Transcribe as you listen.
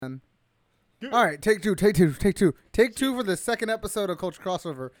All right, take two for the second episode of Culture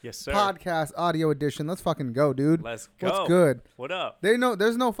Crossover. Yes, sir. Podcast audio edition. Let's fucking go, dude. Let's go. What's good? What up?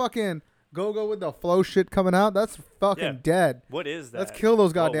 There's no fucking go with the flow shit coming out. That's fucking dead. What is that? Let's kill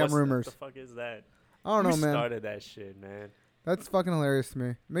those goddamn rumors. What the fuck is that? I don't know, Who man. started that shit, man? That's fucking hilarious to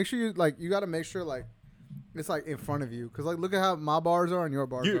me. Make sure you you got to make sure it's in front of you, cause look at how my bars are and your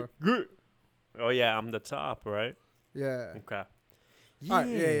bars are. Oh yeah, I'm the top, right? Yeah. Okay. All right,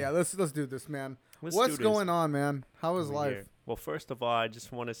 yeah. Let's do this, man. What's going on, man? How is life? Well, first of all, I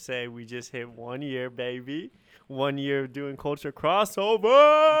just want to say we just hit 1 year, baby. 1 year of doing Culture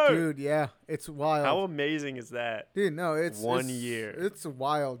Crossover. Dude, yeah. It's wild. How amazing is that? Dude, no, it's 1 year. It's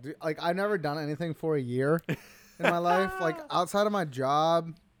wild. Dude. I've never done anything for a year in my life. Outside of my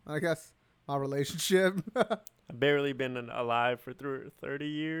job, I guess my relationship. I've barely been alive for 30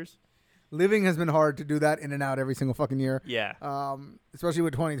 years. Living has been hard to do that in and out every single fucking year. Yeah. Especially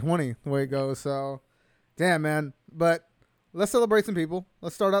with 2020, the way it goes. So, damn, man. But let's celebrate some people.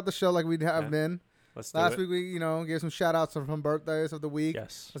 Let's start out the show like we have been. Let's do Last it. week we, gave some shout outs from birthdays of the week.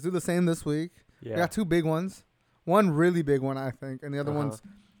 Yes. Let's do the same this week. Yeah. We got two big ones. One really big one, I think, and the other one's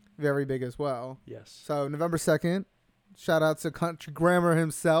very big as well. Yes. So November 2nd, shout out to Country Grammar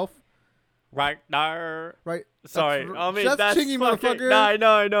himself. Right there. Right. Sorry. That's Chingy, fucking, motherfucker. Nah,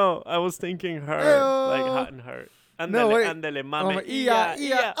 I know. I was thinking her. Ayo. Like hot and hurt. No, wait. Andele, mame.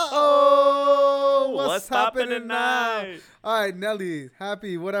 Iya. Oh, what's happening now? All right, Nelly.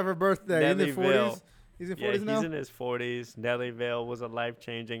 Happy whatever birthday. In his 40s. He's in 40s now? He's in his 40s. Nellyville was a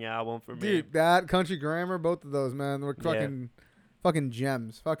life-changing album for me. Dude, that Country Grammar, both of those, man, were fucking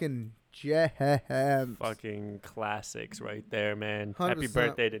gems. Fucking gems. Fucking classics right there, man. 100%. Happy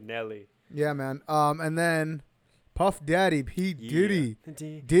birthday to Nelly. Yeah, man. And then Puff Daddy, P. Diddy.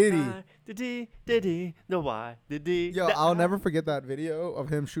 Diddy. No why. Diddy. Yo, I'll never forget that video of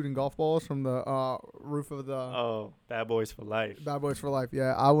him shooting golf balls from the roof of the... Oh, Bad Boys for Life. Bad Boys for Life,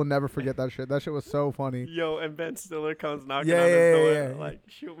 yeah. I will never forget that shit. That shit was so funny. Yo, and Ben Stiller comes knocking on his door, like,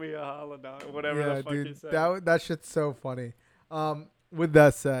 shoot me a holla dog, whatever the fuck he said. That shit's so funny. With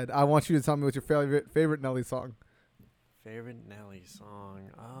that said, I want you to tell me what's your favorite Nelly song. Favorite Nelly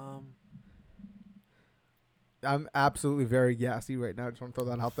song? I'm absolutely very gassy right now. I just want to throw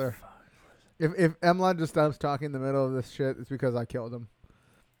that out there. If Emlon just stops talking in the middle of this shit, it's because I killed him.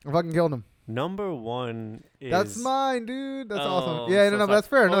 I fucking killed him. Number one is... That's mine, dude. That's awesome. Yeah, no, that's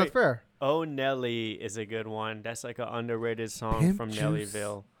fair. That's fair. Oh, Nelly is a good one. That's like an underrated song Pimp from Juice.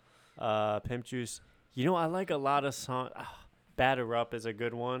 Nellyville. Pimp Juice. I like a lot of songs. Batter Up is a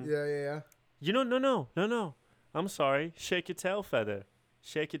good one. Yeah. No. I'm sorry. Shake Your Tail Feather.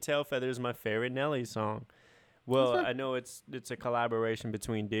 Shake Your Tail Feather is my favorite Nelly song. Well, I know it's a collaboration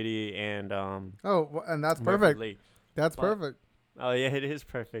between Diddy and and that's Murphy perfect. Lee. That's perfect. Oh yeah, it is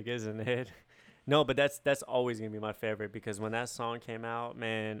perfect, isn't it? No, but that's always gonna be my favorite because when that song came out,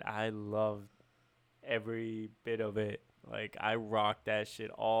 man, I loved every bit of it. Like I rocked that shit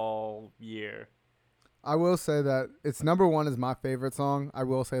all year. I will say that it's number one is my favorite song. I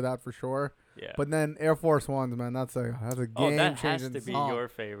will say that for sure. Yeah. But then Air Force Ones, man, that's a game changing song. That has to be your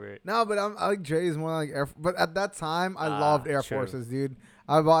favorite. No, but I like Jay's more like Air. But at that time, I loved Air Forces, dude.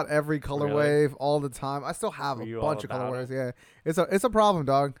 I bought every colorway all the time. I still have a bunch of colorways. Yeah, it's a problem,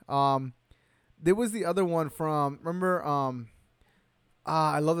 dog. There was the other one from remember.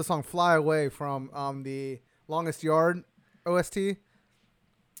 I love the song "Fly Away" from the Longest Yard OST.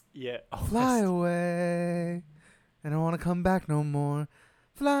 Yeah. Fly away, and I don't want to come back no more.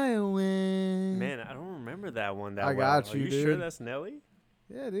 Fly away. Man, I don't remember that one that I got you, Are you dude. sure that's Nelly?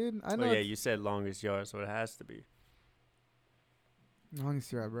 Yeah, dude. I know. Oh, yeah, you said Longest Yard, so it has to be.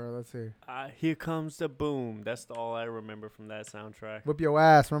 Longest Yard, bro. Let's see. Here Comes the Boom. That's all I remember from that soundtrack. Whip Your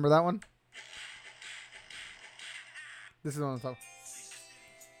Ass. Remember that one? This is on the top.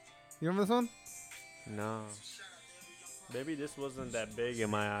 You remember this one? No. Maybe this wasn't that big in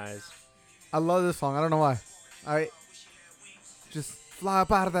my eyes. I love this song. I don't know why. I just fly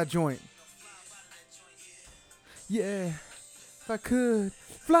up out of that joint. Yeah, if I could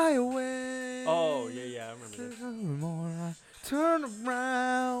fly away. Oh, yeah, I remember this. More I turn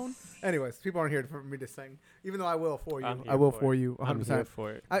around. Anyways, people aren't here for me to sing. Even though I will for you. I will for you 100%. I'm here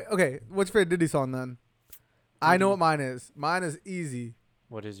for it. Okay, what's your favorite Diddy song then? I know what mine is. Mine is easy.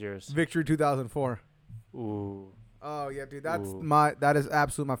 What is yours? Victory 2004. Ooh. Oh yeah, dude, that is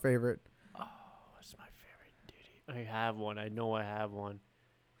absolutely my favorite. Oh, it's my favorite Diddy. I have one. I know I have one.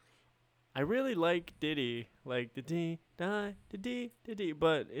 I really like Diddy, like Diddy,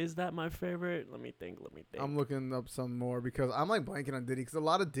 but is that my favorite? Let me think. I'm looking up some more because I'm like blanking on Diddy because a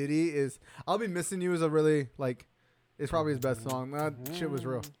lot of Diddy is I'll Be Missing You is a really like It's probably his best song. That shit was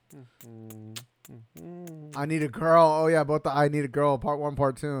real. I Need a Girl. Oh, yeah, both the I Need a Girl, part 1,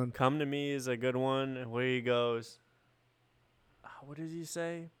 part 2. Come to Me is a good one. Where he goes, what does he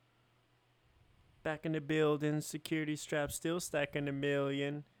say? Back in the building, security strap still stacking a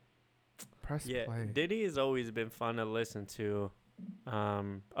million. Press play. Diddy has always been fun to listen to.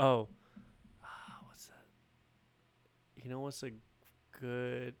 What's that? You know what's a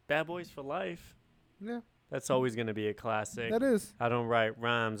good Bad Boys for Life? Yeah. That's always going to be a classic. That is. I don't write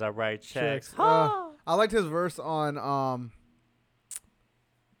rhymes, I write checks. I liked his verse on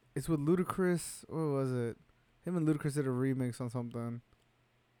it's with Ludacris. What was it? Him and Ludacris did a remix on something.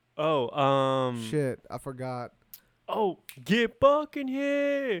 Shit, I forgot. Oh, get bucking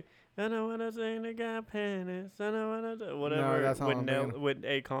here. I know what I'm saying, I got panics. I know what I'm doing. Whatever. No, with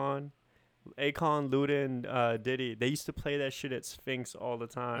Akon. Akon, Luda, and Diddy. They used to play that shit at Sphinx all the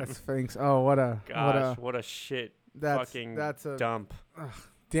time. At Sphinx. Oh, what a shit. That's a dump.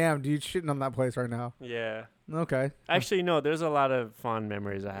 Damn, dude, shitting on that place right now. Yeah. Okay. Actually, no, there's a lot of fond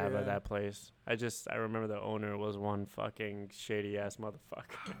memories I have of that place. I remember the owner was one fucking shady ass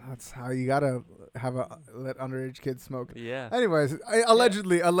motherfucker. That's how you gotta let underage kids smoke. Yeah. Anyways,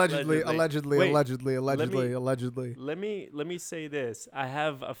 allegedly. Let me say this. I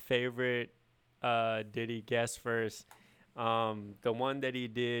have a favorite Diddy guest verse. The one that he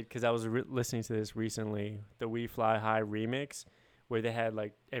did, because I was listening to this recently, the We Fly High remix, where they had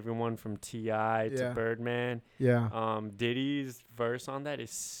like everyone from T.I. to Birdman. Yeah. Diddy's verse on that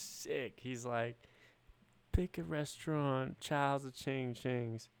is sick. He's like, pick a restaurant, child's a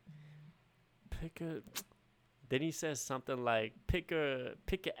chings. Then he says something like, pick a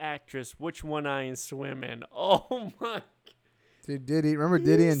actress, which one I ain't swimming. Oh my. Dude, Diddy, remember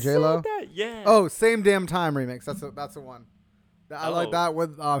Diddy and J-Lo? Yeah. Oh, Same Damn Time remix. That's the one. I like that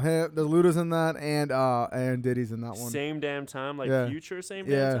with him, the Luda's in that, and Diddy's in that one. Same Damn Time, like Future, Same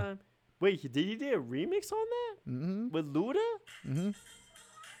Damn Time. Wait, did he do a remix on that with Luda? Mm-hmm.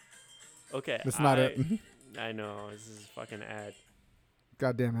 Okay, that's not it. I know, this is a fucking ad.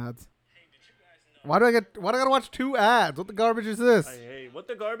 Goddamn ads. Why do I gotta watch 2 ads? What the garbage is this? What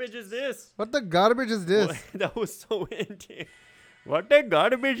the garbage is this? What the garbage is this? Boy, that was so intense. What the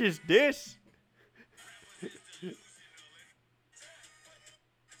garbage is this?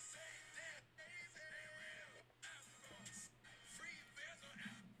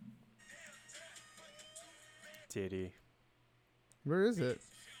 Diddy. Where is it?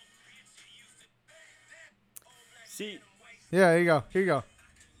 See. Yeah, here you go.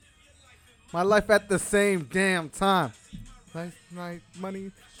 My life at the same damn time. Life, night,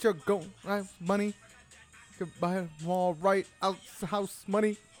 money, sure go, right, money. Could buy them all right out the house,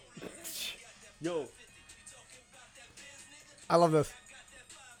 money. Yo. I love this.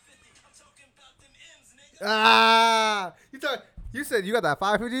 You said you got that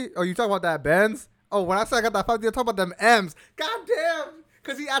 550? Oh, you talking about that Benz? Oh, when I said I got that 550, I'm talking about them M's. God damn.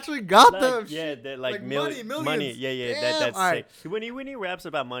 Because he actually got them. Yeah, like millions. Money. Yeah. That's sick. Right. When he raps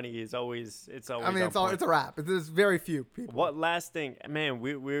about money, it's always. I mean, it's a rap. There's very few people. What last thing, man?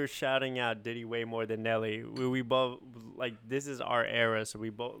 We're shouting out Diddy way more than Nelly. We both like this is our era, so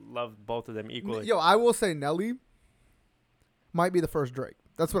we both love both of them equally. Yo, I will say Nelly might be the first Drake.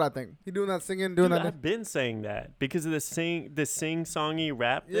 That's what I think. He doing that singing, doing that. I've been saying that because of the sing-songy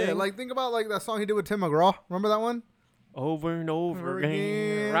rap thing. Yeah, like think about like that song he did with Tim McGraw. Remember that one? Over and over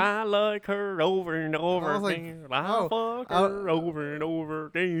again. I like her over and over again. I fuck her over and over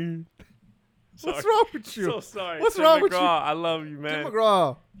again. What's wrong with you? So sorry. What's Tim wrong McGraw, with you? I love you, man. Tim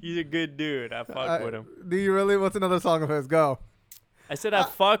McGraw. He's a good dude. I fuck with him. Do you really? What's another song of his? Go. I said I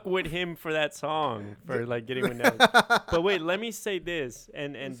fuck with him for that song, for like getting with Nelly. But wait, let me say this,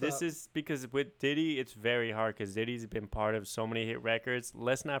 and this is because with Diddy, it's very hard because Diddy's been part of so many hit records.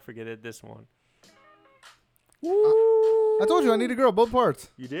 Let's not forget it. This one. I told you I need a girl, both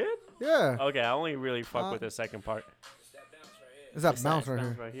parts. You did? Yeah. Okay, I only really fuck with the second part. Is that bounce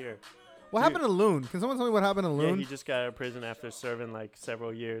right here? What happened to Loon? Can someone tell me what happened to Loon? Yeah, he just got out of prison after serving like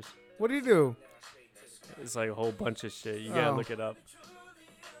several years. What did he do? It's like a whole bunch of shit. You gotta look it up.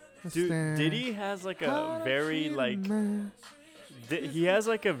 Dude, Diddy has like a very like he has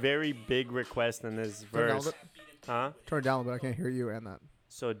like a very big request in this verse. Huh? Turn it down, but I can't hear you and that.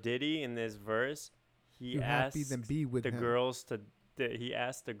 So Diddy in this verse, he asked the girls to he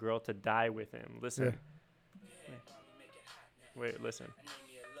asked the girl to die with him. Listen. Yeah. Wait, listen.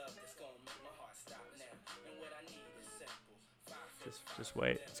 Just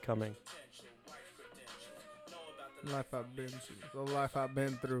wait. It's coming. The life I've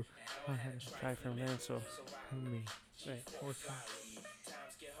been through. I had to try for man, so me. Wait.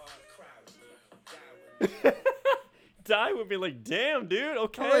 die with me. Like, damn, dude.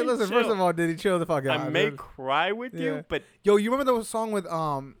 Okay. Hey, listen. Chill. First of all, Diddy, chill the fuck out. I may cry with you, but yo, you remember the song with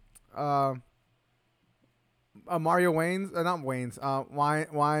Mario Wayne's, not Wayne's,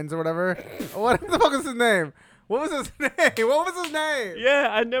 Wines or whatever. What the fuck is his name? What was his name? What was his name? Yeah,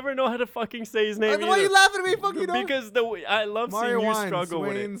 I never know how to fucking say his name. Why are you laughing at me? Fuck you, know? Because I love Mario seeing you Wines, struggle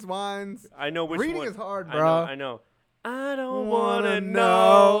Wayne's, with it. Wines. I know which Reading one. is hard, bro. I know. I don't wanna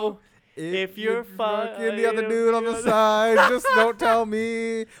know if you're fucking the other dude on the side. Just don't tell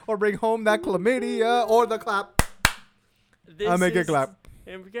me, or bring home that chlamydia, or the clap. I make it clap.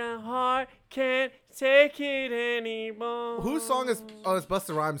 If your heart can't take it anymore. Whose song is? Oh, it's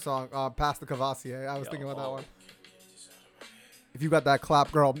Busta Rhymes' song. Pass the Cavassier. I was thinking about that one. If you got that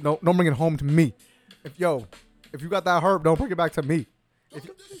clap, girl, don't bring it home to me. If you got that herb, don't bring it back to me.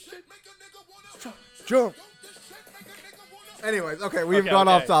 Jump. Anyways, okay, we've gone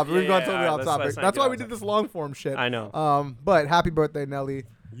off topic. We've gone totally off topic. That's why we did this long form shit. I know. But happy birthday, Nelly.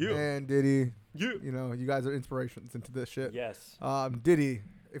 You. And Diddy. You know, you guys are inspirations into this shit. Yes. Diddy,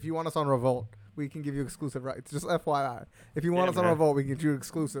 if you want us on Revolt, we can give you exclusive rights. Just FYI. If you want us on Revolt, we can get you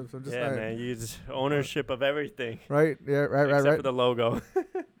exclusives. I'm just saying. Man, you use ownership of everything. Right? Yeah, right. Except for the logo.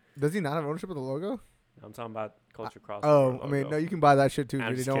 Does he not have ownership of the logo? I'm talking about Culture Cross. I mean, no, you can buy that shit too,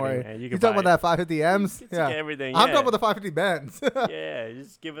 Diddy. Don't worry. Man. You talking about that 550 M's? Yeah. Everything. I'm talking about the 550 Benz. Yeah,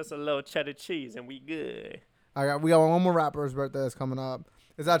 just give us a little cheddar cheese and we good. We got one more rapper's birthday that's coming up.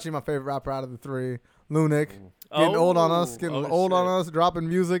 It's actually my favorite rapper out of the three. Luniq. Getting old on us. Dropping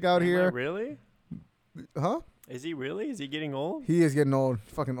music out here. Really? Huh? Is he really? Is he getting old? He is getting old.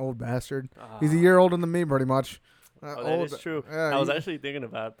 Fucking old bastard. He's a year older than me, pretty much. That is true. Yeah, I was actually thinking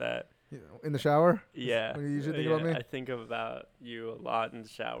about that. In the shower? Yeah. When you usually think about me? I think about you a lot in the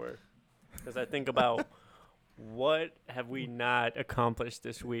shower. Because I think about what have we not accomplished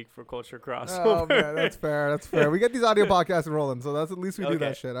this week for Culture Crossover. Oh, man, that's fair. That's fair. We get these audio podcasts rolling, so that's at least we do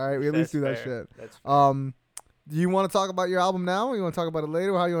that shit, all right? We at least do that shit. That's fair. Do you want to talk about your album now, or you want to talk about it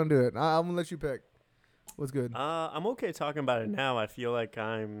later, or how you want to do it? I'm going to let you pick. What's good? I'm okay talking about it now. I feel like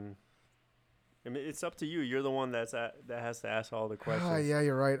I mean, it's up to you. You're the one that has to ask all the questions. Yeah,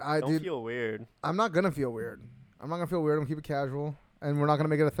 you're right. Don't feel weird. I'm not going to feel weird. I'm not going to feel weird. I'm going to keep it casual. And we're not going to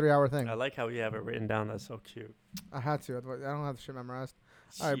make it a 3-hour thing. I like how you have it written down. That's so cute. I had to. I don't have the shit memorized.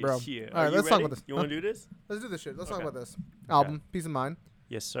 All right, bro. Yeah. All right, let's talk about this. You want to do this? Let's do this shit. Let's talk about this. Album, Peace of Mind.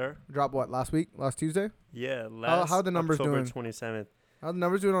 Yes, sir. Dropped what, last week? Last Tuesday? Yeah, how are the numbers October doing? 27th. How are the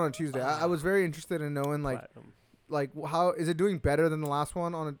numbers doing on a Tuesday? I was very interested in knowing, like how is it doing better than the last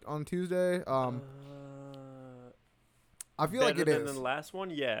one on Tuesday? I feel like it is. Better than the last one?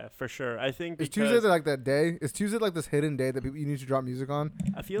 Yeah, for sure. I think is Tuesday like that day? Is Tuesday like this hidden day that you need to drop music on?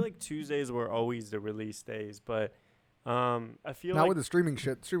 I feel like Tuesdays were always the release days, but I feel now like with the streaming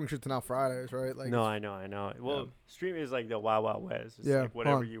shit's now Fridays, right? Like no, I know. Well, streaming is like the Wild Wild West. It's like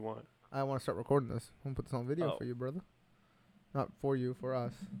whatever you want. I want to start recording this. I'm gonna put this on video for you, brother. Not for you, for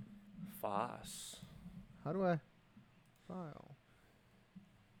us. Foss. How do I file?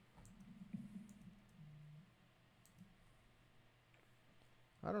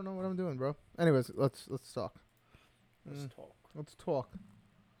 I don't know what I'm doing, bro. Anyways, let's talk. Let's talk.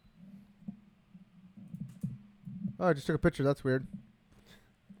 Oh, I just took a picture. That's weird.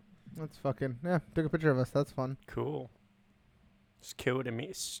 That's fucking took a picture of us. That's fun. Cool. It's cool to me.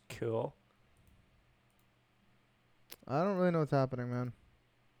 It's cool. I don't really know what's happening, man.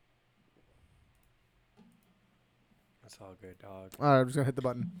 That's all good, dog. All right, I'm just gonna hit the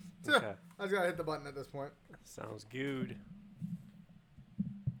button. Okay. I just gotta hit the button at this point. Sounds good.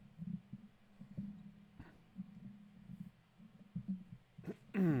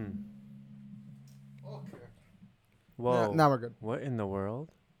 Okay. Whoa. Now we're good. What in the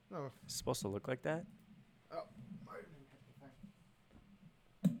world? No. It's supposed to look like that? Oh.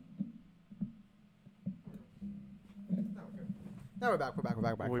 Now we're back. We're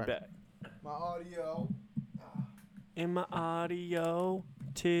back. My audio. In my audio,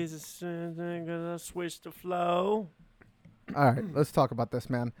 gonna switch the flow. All right, let's talk about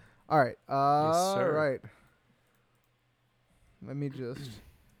this, man. All right. Yes, sir. Right. Let me just.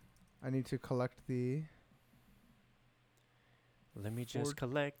 I need to collect the. Let me just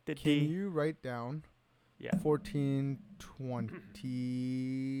collect the Can D. you write down? Yeah.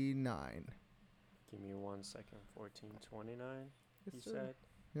 1429. Give me 1 second. 1429. Yes, You sir. said.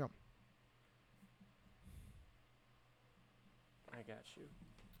 Yeah. I got you.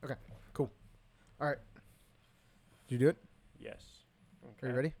 Okay. Cool. All right. Did you do it? Yes. Okay. Are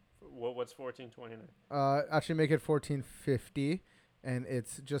you ready? What's 1429? Actually, make it 1450, and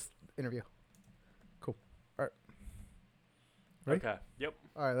it's just interview. Cool. All right. Ready? Okay. Yep.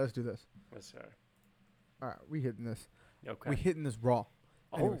 All right. Let's do this. Yes, sir. All right, we hitting this. Okay. We hitting this raw.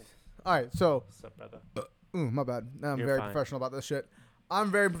 Oh. Anyways. All right, so. What's up, brother? My bad. I'm You're very fine. professional about this shit. I'm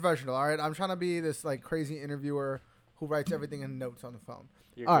very professional, all right? I'm trying to be this, like, crazy interviewer who writes everything in notes on the phone.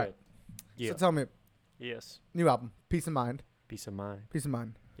 You're all good. right. Yeah. So tell me. Yes. New album, Peace of Mind. Peace of mind. Peace of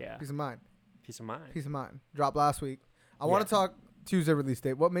Mind. Yeah. Peace of Mind. Peace of mind. Peace of Mind. Dropped last week. I want to talk Tuesday release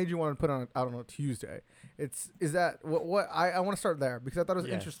date. What made you want to put on, I don't know, Tuesday? Is that, I want to start there because I thought it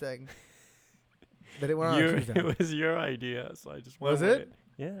was interesting that it went on Tuesday. It was your idea, so I just went Was with it?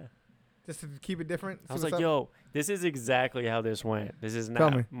 Yeah. Just to keep it different? I was like, yo, this is exactly how this went. This is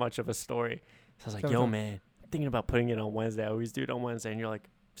not much of a story. So I was like, yo, man, I'm thinking about putting it on Wednesday. I always do it on Wednesday. And you're like,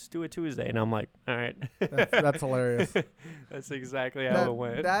 just do it Tuesday. And I'm like, all right. That's hilarious. That's exactly how it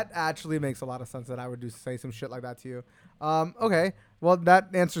went. That actually makes a lot of sense that I would say some shit like that to you. Okay. Well, that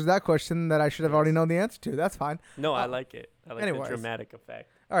answers that question that I should have already known the answer to. That's fine. No, I like it. I like the dramatic effect.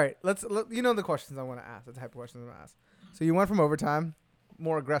 All right. You know the questions I want to ask, the type of questions I'm going to ask. So you went from Overtime,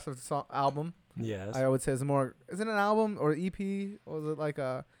 more aggressive album. Yes. I would say is it an album or EP or is it like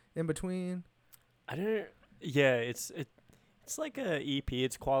a in between? Yeah, it's like a EP.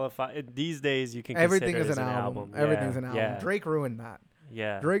 It's qualified. These days you can everything consider is an album. Everything's an album. Yeah. Drake ruined that.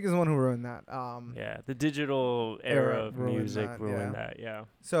 Yeah. Drake is the one who ruined that. The digital era of music ruined that. Yeah.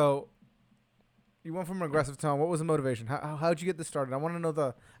 So you went from an aggressive tone. What was the motivation? How'd you get this started? I want to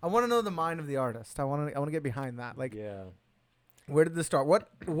know the mind of the artist. I want to get behind that. Like, where did this start?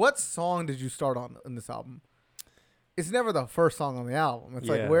 What song did you start on in this album? It's never the first song on the album. It's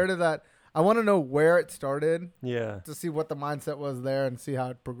like, where did that? I want to know where it started. Yeah. To see what the mindset was there and see how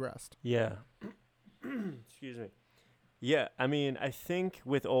it progressed. Yeah. Excuse me. Yeah, I mean, I think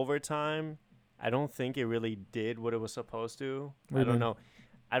with Overtime, I don't think it really did what it was supposed to. I don't know.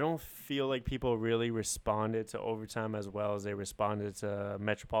 I don't feel like people really responded to Overtime as well as they responded to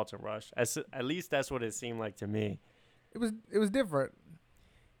Metropolitan Rush. At least that's what it seemed like to me. It was different.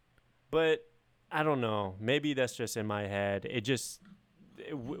 But I don't know. Maybe that's just in my head.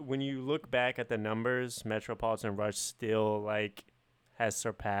 When you look back at the numbers, Metropolitan Rush still like has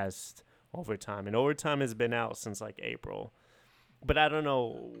surpassed Overtime, and Overtime has been out since like April. But I don't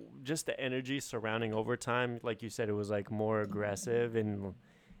know, just the energy surrounding Overtime, like you said, it was like more aggressive and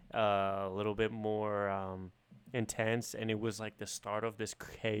a little bit more intense, and it was like the start of this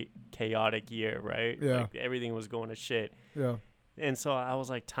chaotic year, right? Yeah. Like everything was going to shit. Yeah. And so I was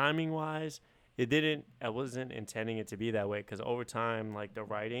like, timing wise, I wasn't intending it to be that way, because Overtime, like the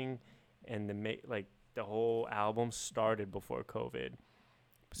writing and the whole album started before COVID.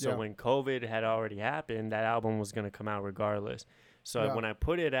 So when COVID had already happened, that album was going to come out regardless. So when I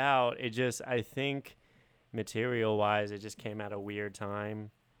put it out, I think material wise, it just came at a weird time.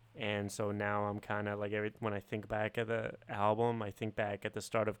 And so now I'm kind of like, when I think back at the album, I think back at the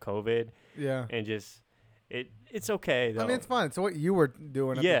start of COVID. Yeah. And just, it's okay though. I mean, it's fine. It's what you were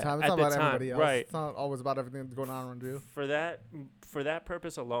doing at the time. It's not about everybody else. Right. It's not always about everything that's going on around you. For that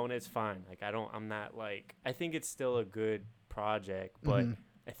purpose alone, it's fine. Like I'm not like, I think it's still a good project, but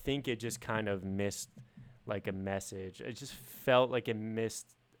I think it just kind of missed like a message. It just felt like it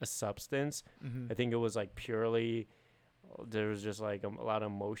missed a substance. I think it was like purely, there was just like a lot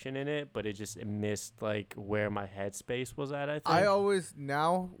of emotion in it, but it missed like where my headspace was at, I think. I always,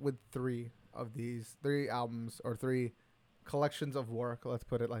 now with 3 of these 3 albums or 3 collections of work, let's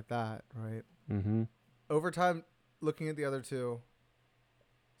put it like that, right? Overtime, looking at the other 2,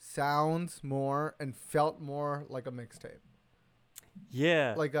 sounds more and felt more like a mixtape.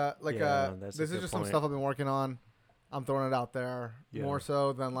 Yeah. This is just some stuff I've been working on. I'm throwing it out there more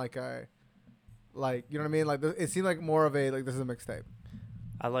so than you know what I mean? Like it seemed like more of a, like, this is a mixtape.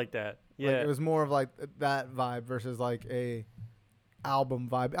 I like that. Yeah. Like, it was more of like that vibe versus like a album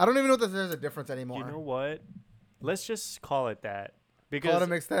vibe. I don't even know if there's a difference anymore. You know what? Let's just call it that. Because call it a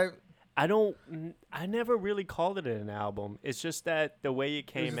mixtape? I never really called it an album. It's just that the way it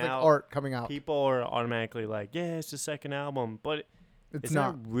came out, like art coming out, people are automatically like, yeah, it's the second album, but it's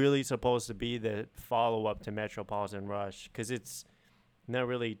not really supposed to be the follow-up to Metropolitan Rush, because it's not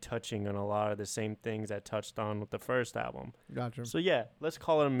really touching on a lot of the same things that touched on with the first album. Gotcha. So yeah, let's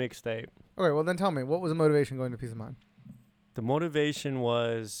call it a mixtape. Okay, well then tell me, what was the motivation going to Peace of Mind? The motivation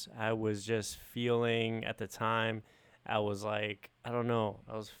was, I was just feeling at the time, I was like, I don't know,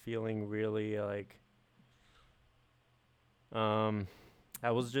 I was feeling really like,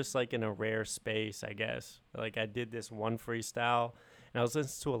 I was just like in a rare space, I guess. Like I did this one freestyle, and I was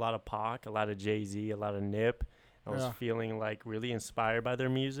listening to a lot of Pac, a lot of Jay-Z, a lot of Nip. I was feeling like really inspired by their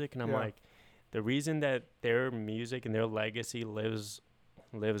music, and I'm like, the reason that their music and their legacy lives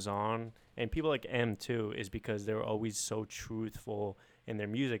on, and people like M too, is because they're always so truthful in their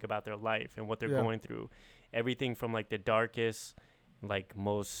music about their life and what they're going through. Everything from like the darkest, like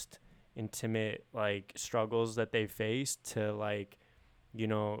most intimate like struggles that they face to like, you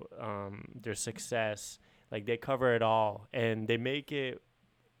know, their success. Like they cover it all, and they make it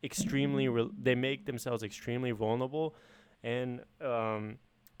extremely they make themselves extremely vulnerable, and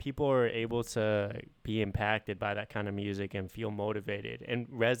people are able to be impacted by that kind of music and feel motivated and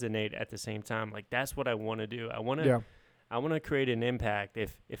resonate at the same time. Like that's what I want to do. I want to create an impact.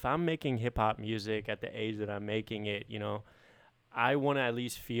 If I'm making hip hop music at the age that I'm making it, you know, I want to at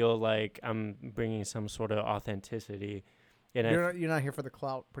least feel like I'm bringing some sort of authenticity. And you're not here for the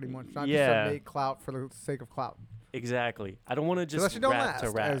clout, pretty much. Not just to make clout for the sake of clout. Exactly. I don't want to just rap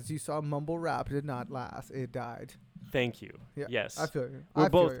to rap. As you saw, mumble rap did not last. It died. Thank you. Yeah, yes. I feel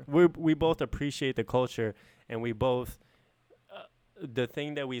you. We both appreciate the culture, and we both the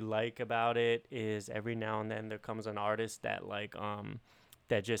thing that we like about it is every now and then there comes an artist that like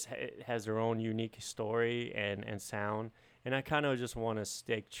that just has their own unique story and sound, and I kind of just want to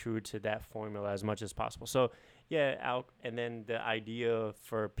stick true to that formula as much as possible. So and then the idea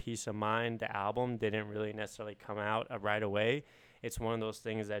for Peace of Mind, the album, didn't really necessarily come out right away. It's one of those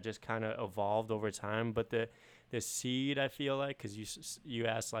things that just kind of evolved over time. But the seed, I feel like, because you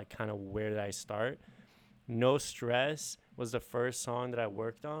asked like kind of where did I start? No Stress was the first song that I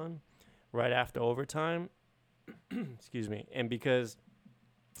worked on right after Overtime. Excuse me. And because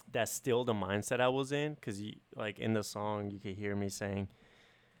that's still the mindset I was in, because like in the song you could hear me saying,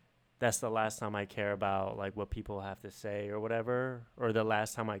 that's the last time I care about like what people have to say or whatever, or the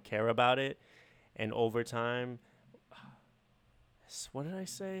last time I care about it. And Overtime, what did I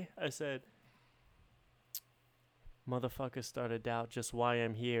say? I said, motherfuckers started doubt just why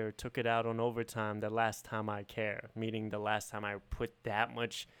I'm here. Took it out on Overtime the last time I care. Meaning the last time I put that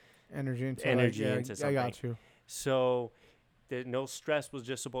much energy into something. I got you. So No Stress was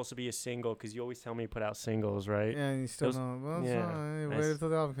just supposed to be a single, because you always tell me to put out singles, right? Yeah, and you still don't. Well, wait until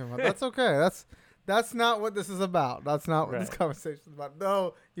the album comes out. That's okay. That's not what this is about. That's not what this conversation is about.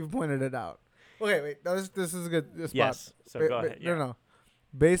 No, you've pointed it out. Okay, wait. This is a good spot. Yes. So go ahead. No.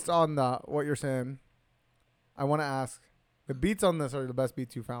 Based on what you're saying, I want to ask, the beats on this are the best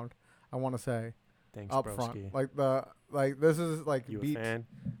beats you found. I want to say, thanks, up broski. front, this is like you beat. A fan?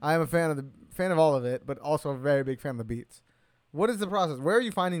 I am a fan of all of it, but also a very big fan of the beats. What is the process? Where are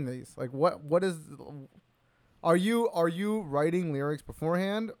you finding these? Like, what is? Are you writing lyrics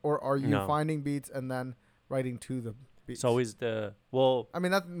beforehand, or are you finding beats and then writing to the beats? It's always I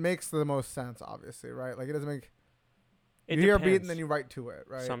mean, that makes the most sense, obviously, right? Like, it doesn't make. You hear a beat and then you write to it,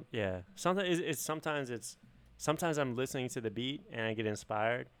 right? Sometimes I'm listening to the beat and I get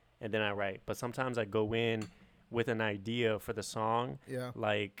inspired and then I write. But sometimes I go in with an idea for the song. Yeah.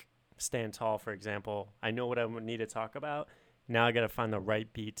 Like Stand Tall, for example. I know what I need to talk about. Now I got to find the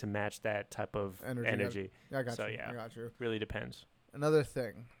right beat to match that type of energy. I got you. I got you. Really depends. Another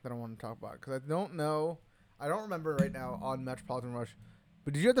thing that I want to talk about, because I don't remember right now on Metropolitan Rush,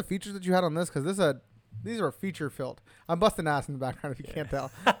 but did you have the features that you had on this? Because these are feature filled. I'm busting ass in the background if you can't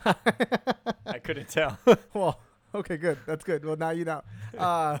tell. I couldn't tell. Well, okay, good. That's good. Well, now you know.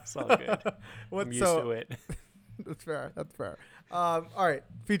 It's all good. I'm used to it. That's fair. All right,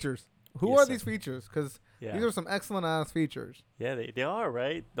 features. Who are these features? Because these are some excellent ass features. Yeah, they are,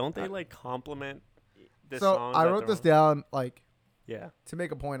 right? Don't they like complement the song? So I wrote this down to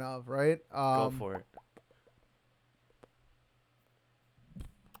make a point of, right? Go for it.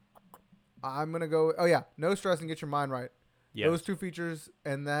 I'm going to go, No Stress and Get Your Mind Right. Yes. Those two features,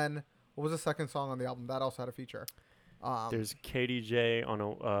 and then what was the second song on the album? That also had a feature. There's KDJ on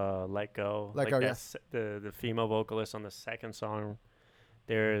Let Go. Let Go, yes. The female vocalist on the second song.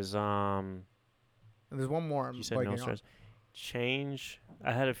 There's and there's one more. You said No Stress. Change.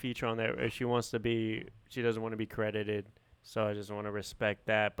 I had a feature on there. She doesn't want to be credited, so I just want to respect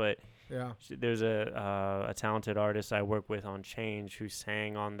that. But there's a talented artist I work with on Change who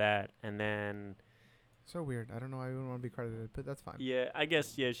sang on that, and then. So weird. I don't know why I wouldn't want to be credited, but that's fine. Yeah, I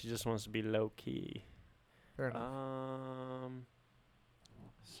guess she just wants to be low key. Fair enough.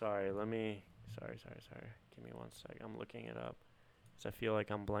 Sorry. Give me 1 sec. I'm looking it up. I feel like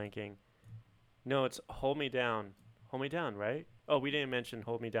I'm blanking. No, it's Hold Me Down. Hold Me Down, right? Oh, we didn't mention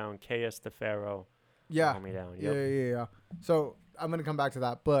Hold Me Down. KS the Pharaoh. Yeah. Hold Me Down. Yep. Yeah. So I'm gonna come back to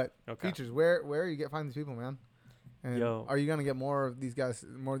that, but features. Where are you finding these people, man? And are you gonna get more of these guys,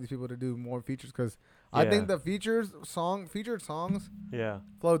 more of these people to do more features? Because I think the featured songs,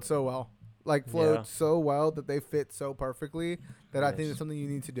 flowed so well. So well that they fit so perfectly that I think it's something you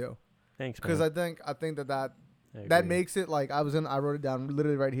need to do. Thanks, man. Because I think that makes it like I wrote it down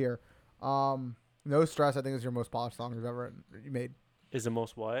literally right here. No Stress, I think, is your most polished song you've ever made. Is the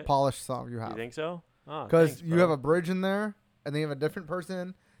most what? Polished song you have. You think so? Oh, because you have a bridge in there, and then you have a different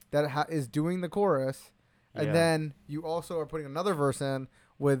person that is doing the chorus, and then you also are putting another verse in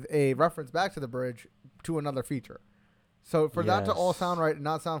with a reference back to the bridge to another feature. So for that to all sound right and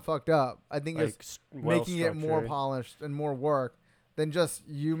not sound fucked up, I think it's making it more polished and more work than just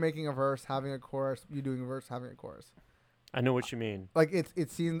you making a verse, having a chorus, you doing a verse, having a chorus. I know what you mean. Like it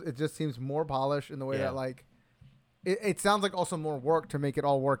just seems more polished in the way that like it sounds like also more work to make it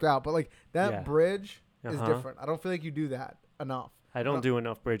all work out. But like that bridge is different. I don't feel like you do that enough. I don't do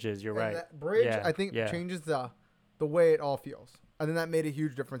enough bridges. You're right. That bridge, I think, changes the way it all feels. I think that made a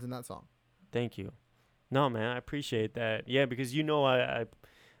huge difference in that song. Thank you. No, man, I appreciate that. Yeah, because I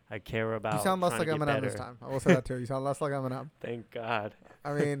care about. You sound less like Eminem this time. I will say that too. You sound less like Eminem. Thank God.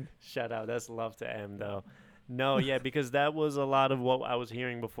 I mean, shout out. That's love to M though. No, yeah, because that was a lot of what I was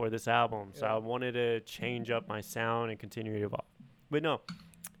hearing before this album. So I wanted to change up my sound and continue to evolve. But no,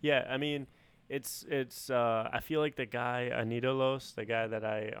 yeah, I mean, it's I feel like the guy Anidolos, the guy that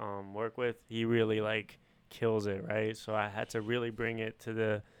I work with, he really like kills it, right? So I had to really bring it to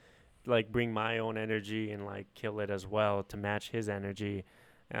the bring my own energy and like kill it as well to match his energy.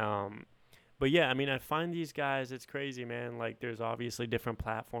 But yeah, I mean, I find these guys, it's crazy, man. Like there's obviously different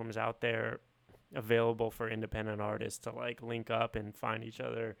platforms out there available for independent artists to like link up and find each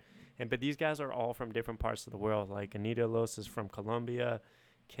other. But these guys are all from different parts of the world. Like Anita Los is from Colombia,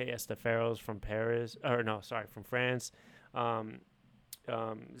 K. Estafero's from from France.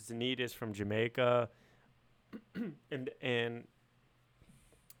 Zenit is from Jamaica. and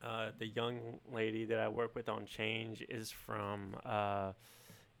the young lady that I work with on Change is from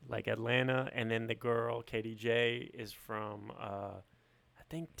like Atlanta, and then the girl KDJ is from I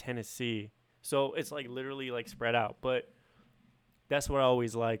think Tennessee. So it's like literally like spread out, but that's what I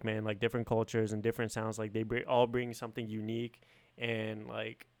always like, man. Like different cultures and different sounds, like they all bring something unique. And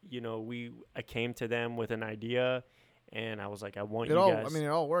like, you know, I came to them with an idea, and I was like, I want you guys. I mean, it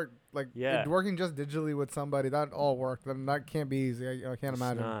all worked. Like working just digitally with somebody, that all worked. And that can't be easy. I can't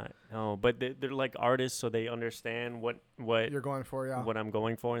imagine. Not, no, but they're like artists, so they understand what you're going for, what I'm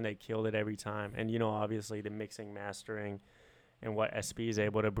going for, and they killed it every time. And you know, obviously the mixing, mastering, and what SP is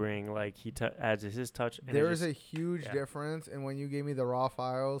able to bring, like he adds his touch. And there is a huge difference in when you gave me the raw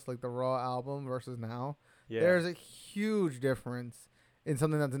files, like the raw album versus now. Yeah. There's a huge difference in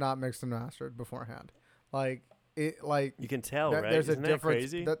something that's not mixed and mastered beforehand. Like it, like you can tell, right? There's Isn't a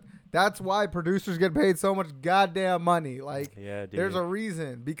difference. That crazy? That's why producers get paid so much goddamn money. Like, yeah, dude. There's a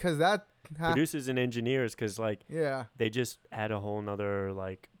reason because that producers and engineers, because like they just add a whole nother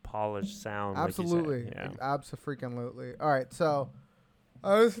like polished sound. Absolutely, like you said, absolutely. All right, so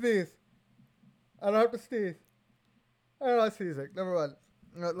I don't sneeze. I don't have to sneeze. I don't like sneezing. Never mind.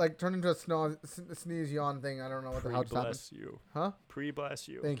 Like turn into a sneeze yawn thing. I don't know what the hell just happened. Pre-bless you. Huh? Pre-bless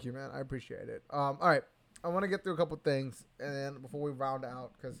you. Thank you, man. I appreciate it. All right. I want to get through a couple things and then before we round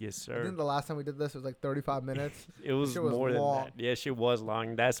out, because yes, sir. I think the last time we did this was like 35 minutes. It was more than that. Yeah, she was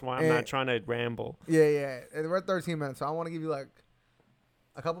long. That's why I'm not trying to ramble. Yeah. And we're at 13 minutes, so I want to give you like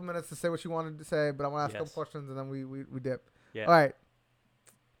a couple minutes to say what you wanted to say, but I want to ask a couple questions and then we dip. Yeah. All right.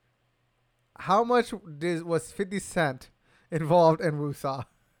 How much was 50 Cent involved in Wusa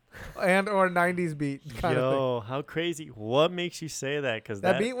and or 90s beat kind of thing? How crazy. What makes you say that? Because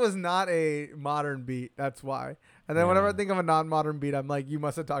that beat was not a modern beat. That's why. And then whenever I think of a non-modern beat, I'm like, you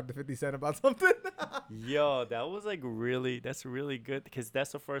must have talked to 50 Cent about something. Yo, that was like that's really good, because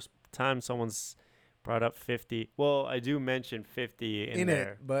that's the first time someone's brought up 50. Well, I do mention 50 in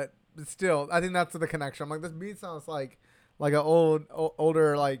there. It, but still, I think that's the connection. I'm like, this beat sounds like an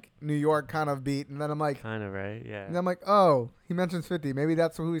older like New York kind of beat, and then I'm like, kind of right, yeah. And I'm like, oh, he mentions 50. Maybe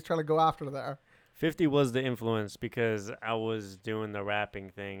that's who he's trying to go after there. 50 was the influence because I was doing the rapping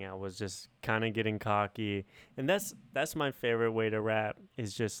thing. I was just kind of getting cocky, and that's my favorite way to rap,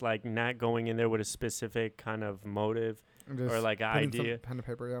 is just like not going in there with a specific kind of motive or like idea, pen to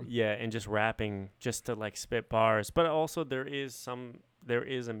paper, and just rapping just to like spit bars. But also there is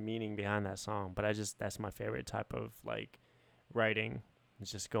a meaning behind that song. But that's my favorite type of like writing.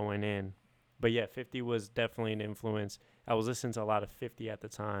 It's just going in. But yeah, 50 was definitely an influence. I was listening to a lot of 50 at the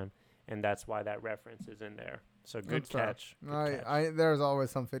time, and that's why that reference is in there. So good catch. There's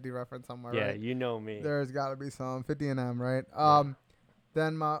always some 50 reference somewhere, right? Yeah, you know me. There's got to be some 50 and M, right?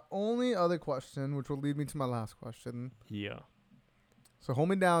 Then my only other question, which will lead me to my last question. Yeah. So Hold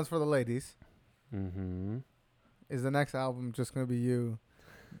Me Down's for the ladies. Mm-hmm. Is the next album just going to be you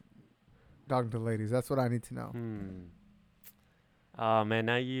talking to ladies? That's what I need to know. Oh, man,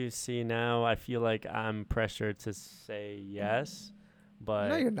 now I feel like I'm pressured to say yes, but...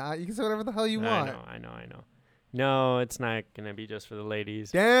 No, you're not. You can say whatever the hell you want. I know. No, it's not gonna be just for the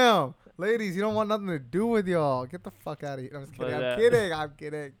ladies. Damn, ladies, you don't want nothing to do with y'all. Get the fuck out of here. I'm just kidding. I'm kidding. I'm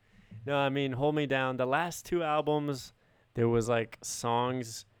kidding. No, I mean, Hold Me Down. The last two albums, there was like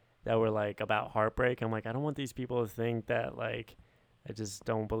songs that were like about heartbreak. I'm like, I don't want these people to think that like I just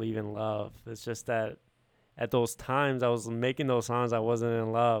don't believe in love. It's just that at those times I was making those songs, I wasn't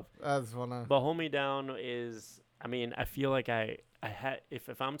in love. That's funny. But Hold Me Down is, I mean, I feel like I had,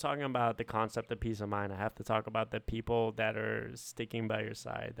 if I'm talking about the concept of peace of mind, I have to talk about the people that are sticking by your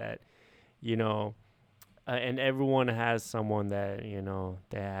side, that, you know, and everyone has someone that, you know,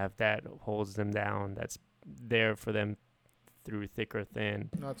 they have that holds them down, that's there for them through thick or thin.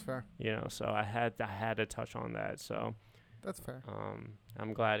 That's fair. You know, so I had to touch on that. So that's fair.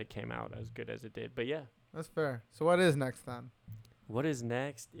 I'm glad it came out as good as it did. But yeah, that's fair. So what is next then? What is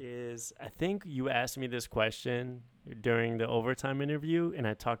next is, I think you asked me this question during the overtime interview, and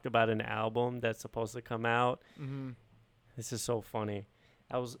I talked about an album that's supposed to come out. Mm-hmm. This is so funny.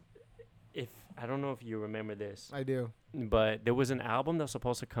 I don't know if you remember this. I do. But there was an album that was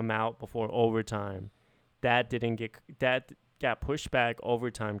supposed to come out before overtime. That got pushed back.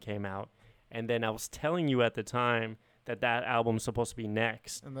 Overtime came out. And then I was telling you at the time that album's supposed to be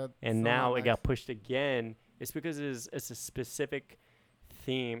next. And now it got pushed again. It's because it's a specific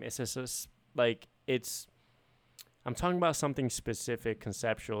theme. It's just I'm talking about something specific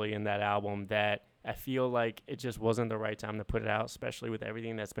conceptually in that album that I feel like it just wasn't the right time to put it out, especially with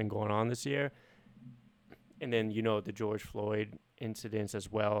everything that's been going on this year. And then, you know, the George Floyd incidents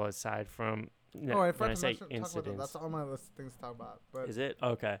as well, aside from, when I say incidents. That's on my list of things to talk about. But is it?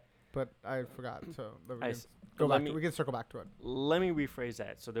 Okay. But I forgot, so we can circle back to it. Let me rephrase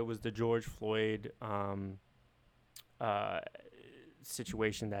that. So there was the George Floyd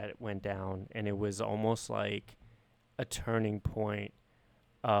situation that went down, and it was almost like a turning point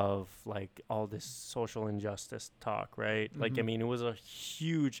of like all this social injustice talk, right? Mm-hmm. Like, I mean, it was a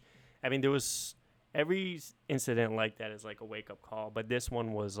huge, I mean, there was every incident like that is like a wake up call, but this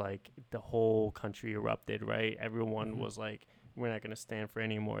one was like the whole country erupted, right? Everyone was like, we're not going to stand for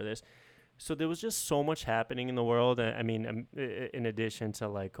any more of this. So there was just so much happening in the world. I mean, in addition to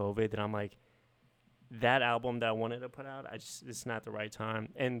like COVID, that I'm like, that album that I wanted to put out, it's not the right time.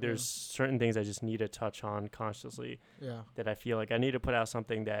 And there's certain things I just need to touch on consciously. Yeah. That I feel like I need to put out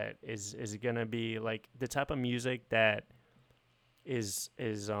something that is going to be like the type of music that is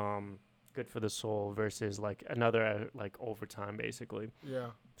good for the soul versus like another like overtime, basically. Yeah.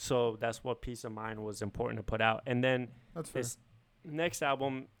 So that's what Peace of Mind was important to put out. And then this next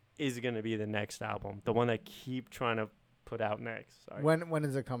album is going to be the next album, the one that keep trying to put out next. Sorry. When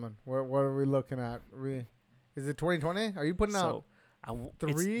is it coming? What are we looking at? Is it 2020? Are you putting out 3?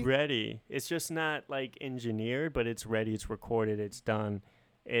 It's ready. It's just not like engineered, but it's ready. It's recorded. It's done.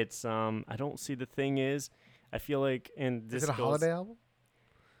 It's I don't see, the thing is, I feel like, and this is it a holiday album?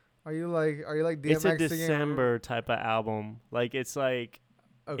 Are you like DMX? It's a December type of album. Like, it's like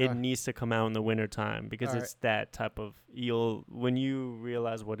it needs to come out in the wintertime because it's that type of, when you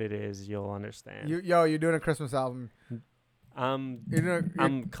realize what it is, you'll understand. You're doing a Christmas album.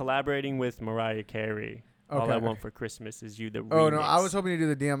 I'm collaborating with Mariah Carey. Okay. All I Want for Christmas Is You, the remix. Oh, no, I was hoping to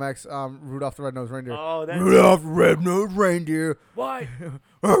do the DMX Rudolph the Red-Nosed Reindeer. Oh, that's Rudolph the Red-Nosed Reindeer. Why?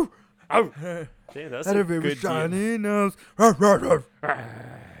 Damn, that's a good shiny nose.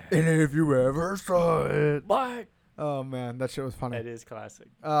 And if you ever saw it. Why? Oh, man, that shit was funny. That is classic.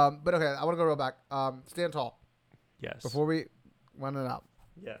 But okay, I want to go real back. Stand Tall. Yes. Before we run it out.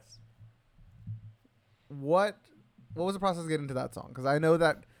 Yes. What was the process of getting into that song? Because I know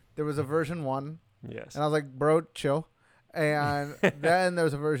that there was a version 1. Yes. And I was like, bro, chill. And then there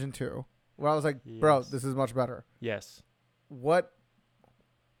was a version 2 where I was like, bro, this is much better. Yes. What?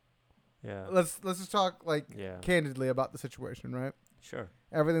 Yeah. Let's just talk candidly about the situation, right? Sure.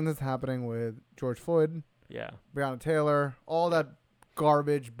 Everything that's happening with George Floyd. Yeah. Breonna Taylor, all that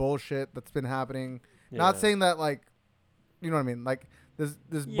garbage bullshit that's been happening. Yeah. Not saying that you know what I mean? Like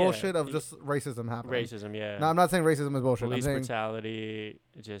this bullshit of just racism happening. Racism, yeah. No, I'm not saying racism is bullshit. Police brutality,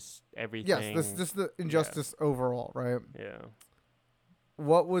 just everything. Yes, this just the injustice overall, right? Yeah.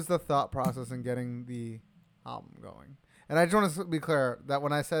 What was the thought process in getting the album going? And I just want to be clear that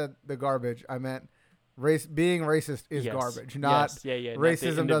when I said the garbage, I meant being racist is garbage, not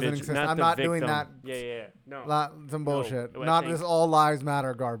racism doesn't exist. I'm not doing that. No, some bullshit. Not this all lives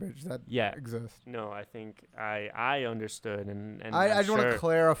matter garbage that exists. No, I think I understood, and I just want to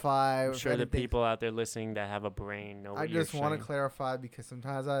clarify. I'm sure the people out there listening that have a brain know. I just want to clarify because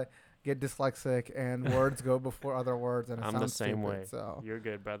sometimes I get dyslexic and words go before other words, and I'm the same stupid, way. So you're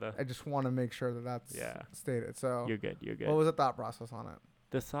good, brother. I just want to make sure that that's stated. So you're good. What was the thought process on it?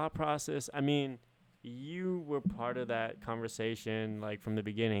 The thought process, I mean, you were part of that conversation, like from the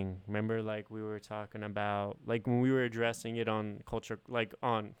beginning. Remember, like we were talking about, like when we were addressing it on culture, like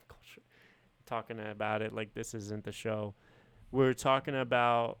on culture, talking about it. Like this isn't the show. We were talking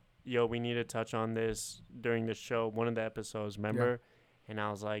about, yo, we need to touch on this during the show, one of the episodes. Remember, and I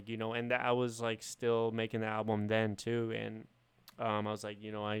was like, and that I was like still making the album then too, and I was like,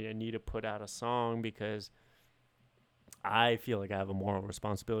 I need to put out a song because I feel like I have a moral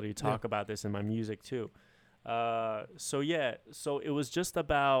responsibility to talk about this in my music too. So it was just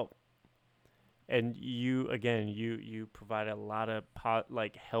about, and you again, you provided a lot of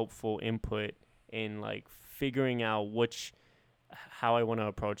like helpful input in like figuring out how I want to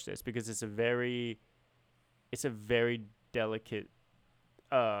approach this, because it's a very delicate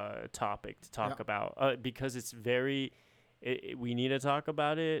topic to talk about, because it's very we need to talk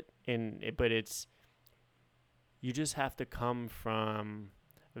about it, but it's, you just have to come from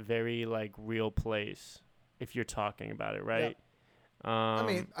a very like real place if you're talking about it, right? I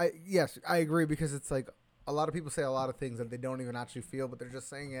mean, I agree, because it's like a lot of people say a lot of things that they don't even actually feel, but they're just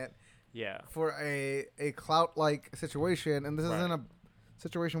saying it for a clout like situation, and this isn't a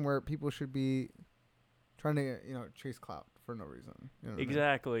situation where people should be trying to chase clout for no reason.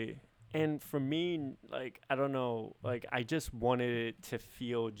 Exactly. I mean? And for me, like, I don't know, like I just wanted it to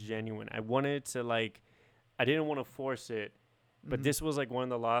feel genuine. I wanted to like, I didn't want to force it, but this was like one of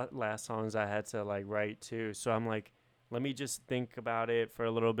the last songs I had to like write too. So I'm like, let me just think about it for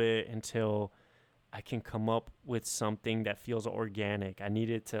a little bit until I can come up with something that feels organic. I need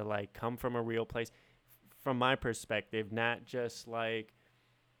it to like come from a real place, from my perspective, not just like,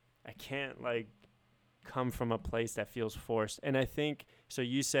 I can't like come from a place that feels forced. And I think, so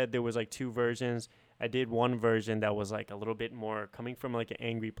you said there was like 2 versions. I did one version that was like a little bit more coming from like an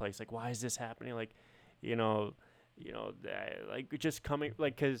angry place. Like, why is this happening? Like, like just coming,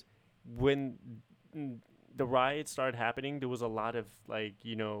 like, because when the riots started happening, there was a lot of like,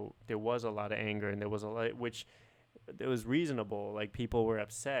 there was a lot of anger, and there was a lot, which it was reasonable. Like people were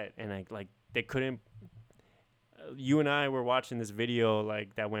upset, and like they couldn't. You and I were watching this video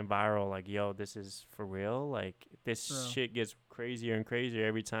like that went viral. Like, yo, this is for real. Like this shit gets crazier and crazier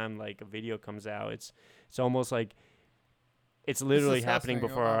every time like a video comes out. It's almost like it's literally happening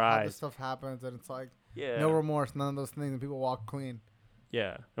before our eyes. This stuff happens, and it's like no remorse, none of those things, and people walk clean.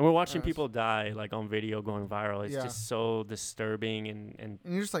 Yeah, and we're watching people die like on video going viral. It's just so disturbing and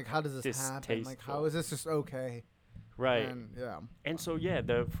you're just like, how does this happen? Like, how is this just okay? Right. And so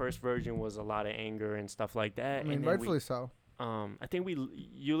the first version was a lot of anger and stuff like that. I mean, and rightfully so. I think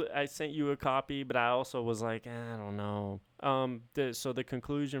I sent you a copy, but I also was like, I don't know. So the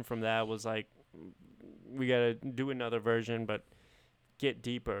conclusion from that was like, we gotta do another version, but get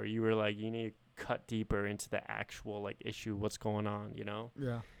deeper. You were like, you need to cut deeper into the actual like issue, what's going on,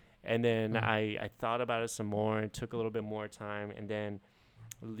 Yeah. And then I thought about it some more, and took a little bit more time, and then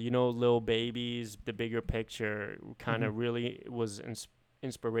Lil Baby's The Bigger Picture kind of really was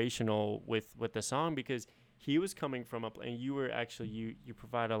inspirational with the song, because he was coming from and you were actually you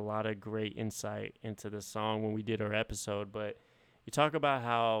provide a lot of great insight into the song when we did our episode, but you talk about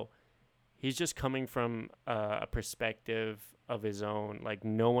how he's just coming from a perspective of his own, like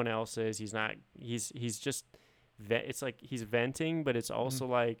no one else is. He's not. He's just. It's like he's venting, but it's also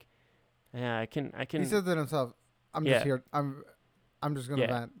like, I can. He said that himself. I'm just here. I'm just gonna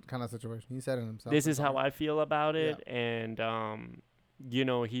vent, kind of situation. He said it himself. This is how I feel about it, and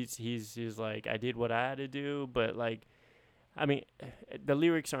he's like, I did what I had to do, but like, I mean, the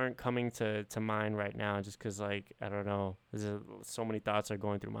lyrics aren't coming to mind right now, just because like, I don't know, so many thoughts are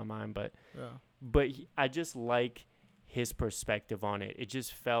going through my mind, but I just like his perspective on it. It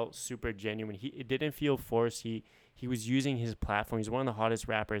just felt super genuine. It didn't feel forced. He was using his platform. He's one of the hottest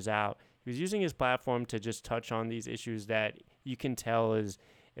rappers out. He was using his platform to just touch on these issues that you can tell is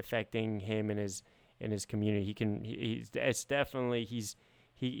affecting him and his community.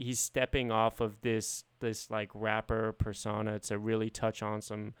 He's stepping off of this like rapper persona to really touch on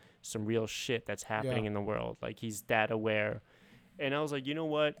some real shit that's happening in the world. Like he's that aware. And I was like, you know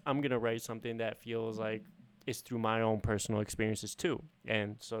what? I'm going to write something that feels like it's through my own personal experiences too.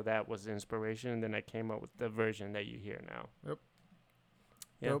 And so that was the inspiration. And then I came up with the version that you hear now. Yep.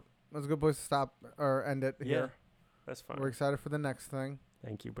 Yep. That's a good place to stop or end it here. Yeah, that's fine. We're excited for the next thing.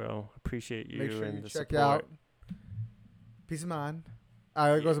 Thank you, bro. Appreciate you. Make sure and you the check support. out Peace of Mind.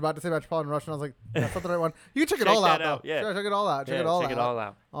 I was about to say Metropolitan Rush, and I was like, that's not the right one. You can check it all out, though. Yeah. Sure, check it all out. Check it all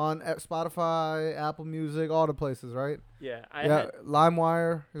out. On Spotify, Apple Music, all the places, right? Yeah.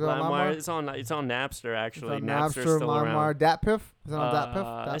 LimeWire. Is it on LimeWire? It's on Napster, actually. It's on Napster's Napster, still LimeWire. around. DatPiff? Is it on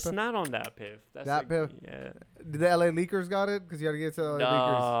DatPiff? It's not on DatPiff. DatPiff? Yeah. Did the LA Leakers got it? Because you got to get to LA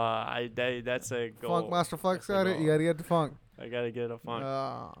Leakers. That's a goal. Funk Master Flex got it? You got to get the funk. I got to get a funk.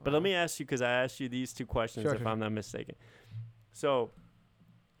 But let me ask you, because I asked you these two questions, if I'm not mistaken. So,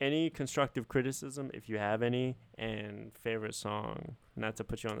 any constructive criticism, if you have any, and favorite song, not to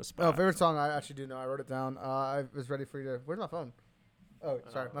put you on the spot. Oh, favorite song, I actually do know. I wrote it down. I was ready for you to. Where's my phone? Oh,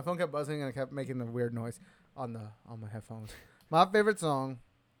 sorry. My phone kept buzzing and it kept making the weird noise on my headphones. My favorite song.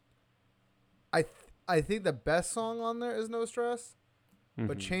 I think the best song on there is No Stress,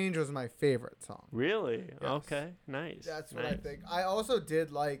 but Change was my favorite song. Really? Yes. Okay. Nice. That's what I think. I also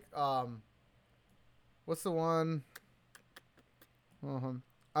did like what's the one?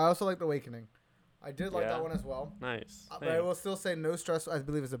 I also liked Awakening. I did like that one as well. Nice. But I will still say No Stress, I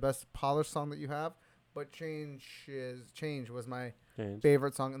believe, is the best polished song that you have. But Change was my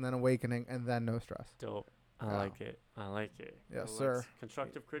favorite song, and then Awakening, and then No Stress. Dope. I like it. Yes, sir.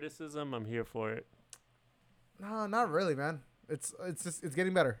 Constructive criticism, I'm here for it. No, not really, man. It's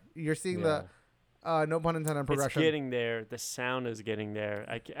getting better. You're seeing the no pun intended progression. It's getting there. The sound is getting there.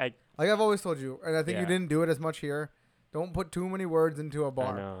 I like I've always told you, and I think you didn't do it as much here. Don't put too many words into a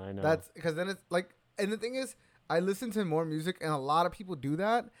bar. I know. That's because then it's like, and the thing is, I listen to more music, and a lot of people do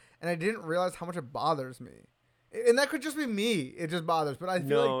that, and I didn't realize how much it bothers me. And that could just be me. It just bothers. But I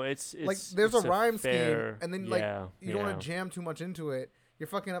feel it's there's it's a rhyme scheme, and then you don't want to yeah. jam too much into it. You're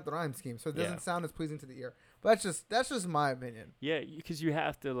fucking up the rhyme scheme, so it doesn't sound as pleasing to the ear. But that's just my opinion. Yeah, because you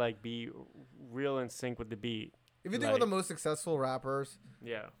have to be real in sync with the beat. If you think about the most successful rappers,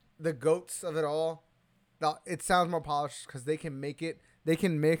 the goats of it all, it sounds more polished because they can make it. They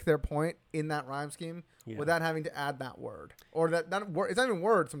can make their point in that rhyme scheme without having to add that word or that word. It's not even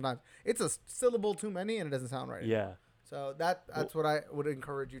word sometimes. It's a syllable too many and it doesn't sound right. Yeah. So that's what I would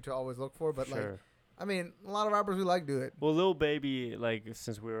encourage you to always look for. But a lot of rappers we like do it. Well, Lil Baby,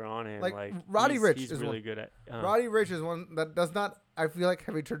 since we were on him, Roddy Ricch he's is really good at. Roddy Ricch is one that does not, I feel like,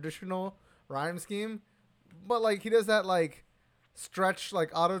 have a traditional rhyme scheme, but he does that stretch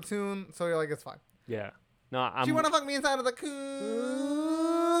auto tune, so you're it's fine. Yeah. No, She wanna fuck me inside of the coop.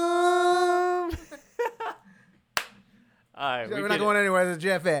 All right, we're not going anywhere. It's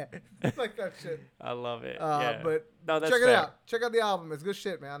JFA. Like that shit. I love it. But no, that's check fair. it out. Check out the album. It's good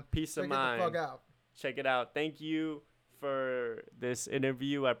shit, man. Peace of mind. Check it the fuck out. Check it out. Thank you for this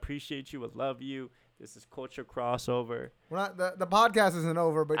interview. I appreciate you. I love you. This is Culture Crossover. We're not the podcast isn't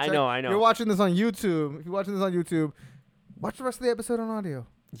over, but I know. You're watching this on YouTube. If you're watching this on YouTube, watch the rest of the episode on audio.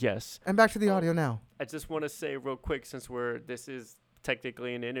 Yes. And back to the audio now. I just want to say real quick, since this is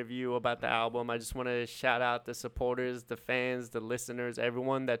technically an interview about the album, I just want to shout out the supporters, the fans, the listeners,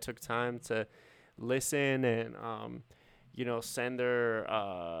 everyone that took time to listen and send their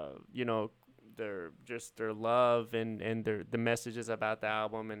their love and the messages about the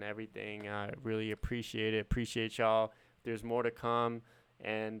album and everything. I really appreciate it. Appreciate y'all. There's more to come,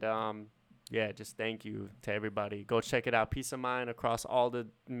 and just thank you to everybody. Go check it out. Peace of Mind across all the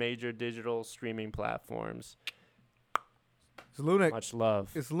major digital streaming platforms. It's Luniq. Much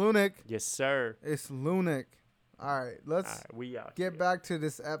love. It's Luniq. Yes, sir. It's Luniq. All right, let's get back to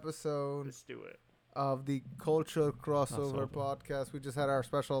this episode. Let's do it. Of the Culture Crossover podcast. We just had our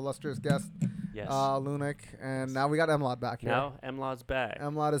special illustrious guest, Luniq, and now we got Emlad back here. Now Emlad's back.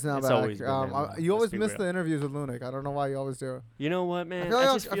 Emlad is now back. Always been Emlad. You always miss the interviews with Luniq. I don't know why you always do it. You know what, man?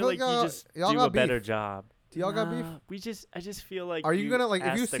 I just feel like you just do a better job. Do y'all got beef? I just feel like. Are you gonna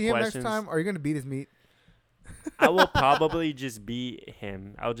if you see him next time? Are you gonna beat his meat? I will probably just beat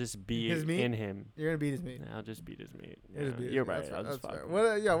him. I'll just be in him. You're gonna beat his meat. I'll just beat his meat. You're right. That's fair.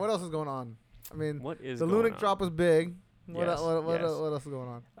 What else is going on? I mean, what is the Luniq drop was big. What else is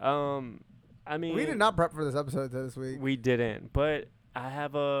going on? I mean, we did not prep for this episode this week. We didn't, but I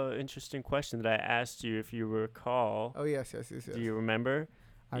have a interesting question that I asked you, if you recall. Oh yes. Do you remember?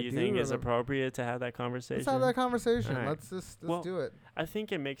 Do you think it's appropriate to have that conversation? Let's have that conversation. Right. Let's do it. I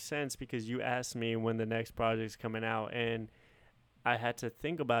think it makes sense because you asked me when the next project's coming out, and I had to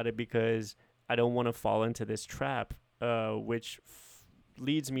think about it because I don't want to fall into this trap, which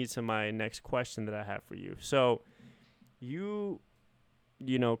leads me to my next question that I have for you. So you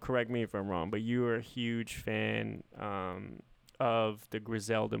correct me if I'm wrong, but you are a huge fan of the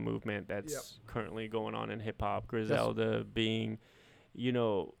Griselda movement that's currently going on in hip hop. Griselda being,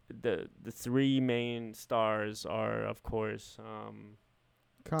 the three main stars are, of course,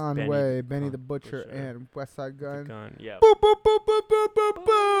 Conway, Benny the Butcher, and Westside Gun. Yeah. Boo, boo, boo, boo, boo, boo,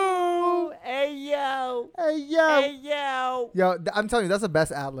 boo. Hey yo. Hey yo. Hey yo. Yo, I'm telling you, that's the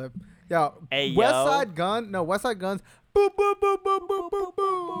best ad lib. Yo, hey Westside Gun. No, Westside Gun's boo, boo, boo, boo, boo, boo,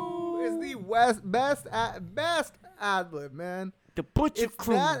 boo. Is the best ad lib, man. The Butcher It's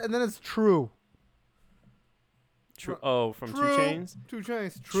Crew. that, and then it's True. True. Oh, from 2 Chainz. 2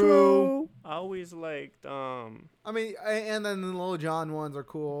 Chainz. True. I always liked. I mean, and then the Lil Jon ones are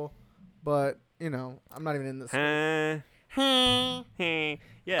cool, but you know, I'm not even in this. Yeah.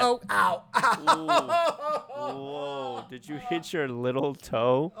 Oh, ow. Whoa. Did you hit your little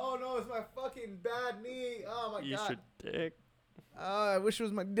toe? Oh no, it's my fucking bad knee. Oh my god. You should dick. I wish it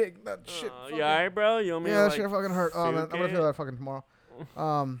was my dick. That shit. You alright, bro? You want me yeah, to that shit fucking hurt. Oh man, I'm gonna feel that fucking tomorrow.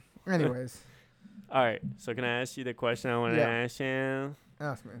 Anyways. All right. So can I ask you the question I want to ask you?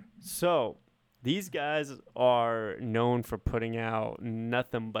 Ask me. So these guys are known for putting out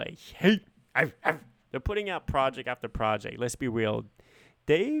nothing but hate. They're putting out project after project. Let's be real.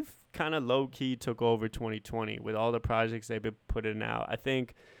 They've kind of low-key took over 2020 with all the projects they've been putting out.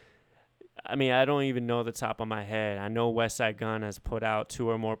 I mean, I don't even know the top of my head. I know Westside Gun has put out 2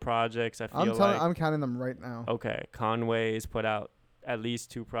 or more projects. I'm counting them right now. Okay. Conway's put out at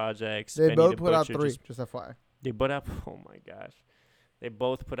least 2 projects. They both put out 3, just FYI. They put out, oh my gosh. They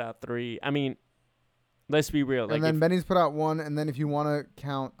both put out 3. I mean, let's be real. And then Benny's put out 1, and then if you want to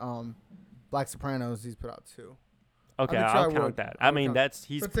count Black Sopranos, he's put out 2. Okay, I'll count that. I mean,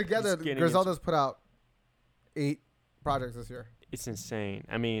 he's but together, Griselda's put out 8 projects this year. It's insane.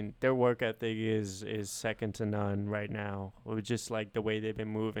 I mean, their work ethic is second to none right now. With just like the way they've been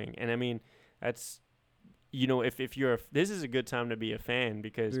moving. And I mean, that's, you know, if you're this is a good time to be a fan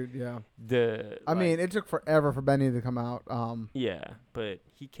because I mean, it took forever for Benny to come out. Yeah, but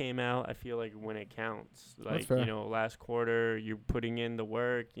he came out, I feel like, when it counts. Like, you know, last quarter, you're putting in the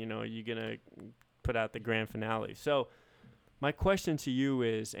work, you know, you're going to put out the grand finale. So my question to you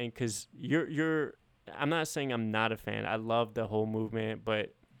is, and because you're I'm not saying I'm not a fan. I love the whole movement,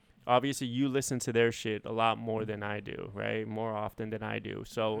 but obviously you listen to their shit a lot more than I do, right? More often than I do.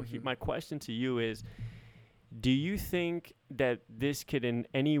 So my question to you is, do you think that this could in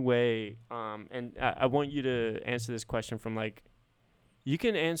any way, and I want you to answer this question from like, you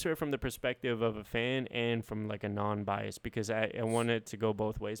can answer it from the perspective of a fan and from like a non-bias, because I want it to go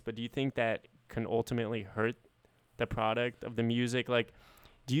both ways. But do you think that can ultimately hurt the product of the music? Like,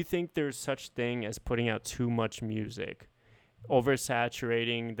 do you think there's such thing as putting out too much music,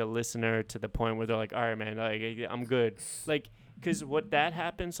 oversaturating the listener to the point where they're like, all right, man, like, I'm good. Like, because what that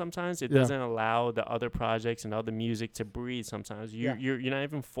happens sometimes, it doesn't allow the other projects and other music to breathe sometimes. You're not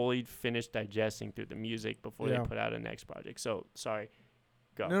even fully finished digesting through the music before they put out a next project. So, sorry.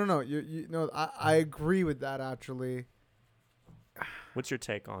 Go. No. I agree with that, actually. What's your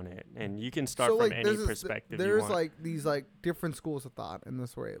take on it? And you can start from any perspective you want. There's like these like different schools of thought in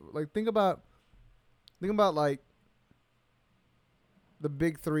this way. Like think about like the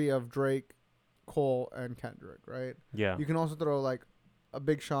big 3 of Drake, Cole, and Kendrick, right? Yeah. You can also throw like a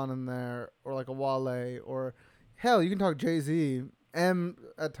Big Sean in there, or like a Wale, or hell, you can talk Jay-Z, M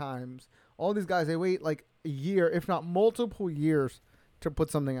at times. All these guys, they wait like a year, if not multiple years, to put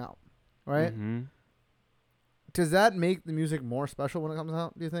something out, right? Mm-hmm. Does that make the music more special when it comes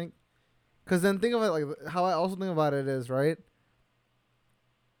out, do you think? Because then think of it like how I also think about it is, right?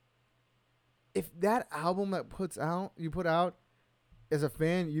 If that album that you put out as a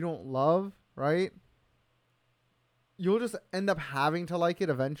fan you don't love, right? You'll just end up having to like it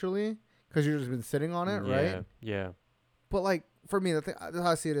eventually because you've just been sitting on it, right? Yeah. But like for me, that's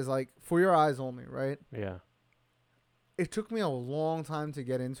how I see it is like For Your Eyes Only, right? Yeah. It took me a long time to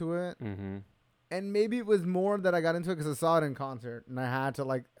get into it. Mm-hmm. And maybe it was more that I got into it because I saw it in concert and I had to,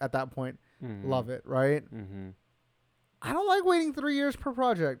 like, at that point, love it, right? Mm-hmm. I don't like waiting 3 years per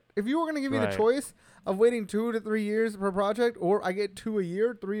project. If you were going to give me the choice of waiting 2 to 3 years per project, or I get 2 a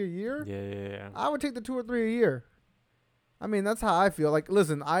year, 3 a year, yeah, I would take the 2 or 3 a year. I mean, that's how I feel. Like,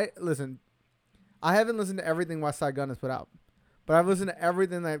 listen, I haven't listened to everything Westside Gun has put out, but I've listened to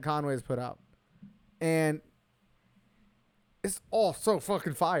everything that Conway has put out. And it's all so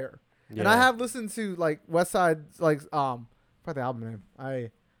fucking fire. Yeah. And I have listened to like Westside's like forgot the album name.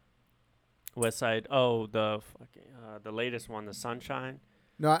 Westside. Oh, the latest one, the Sunshine.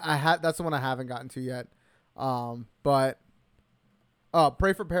 No, I had that's the one I haven't gotten to yet. But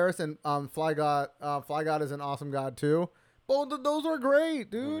Pray for Paris and Fly God. Fly God is an awesome God too. Both of those are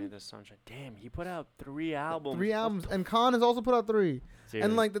great, dude. The Sunshine. Damn, he put out 3 albums. 3 albums, and Khan has also put out 3. Dude.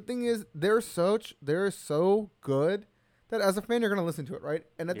 And like the thing is, they're so good that as a fan you're gonna listen to it, right?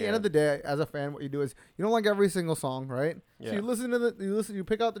 And at the end of the day, as a fan, what you do is you don't like every single song, right? Yeah. So you listen to you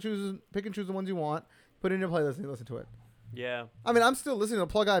pick and choose the ones you want, put it in your playlist, and you listen to it. Yeah. I mean, I'm still listening to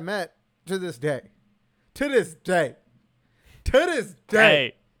Plug I Met to this day. To this day.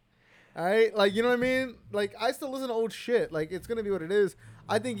 All right, like, you know what I mean? Like, I still listen to old shit. Like, it's gonna be what it is.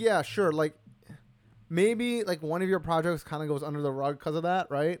 I think, yeah, sure. Like, maybe like one of your projects kind of goes under the rug because of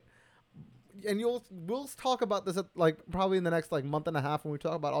that, right? And we'll talk about this like probably in the next like month and a half when we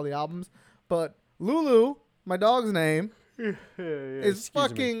talk about all the albums. But Lulu, my dog's name, is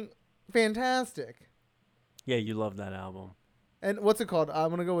fucking fantastic. Yeah, you love that album. And what's it called? I'm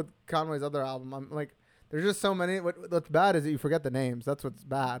gonna go with Conway's other album. I'm like, there's just so many. What's bad is that you forget the names. That's what's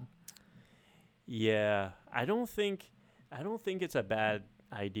bad. Yeah, I don't think it's a bad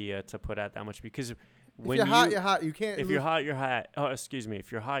idea to put out that much because when you're hot. You can't. If you're hot, you're hot. Oh, excuse me.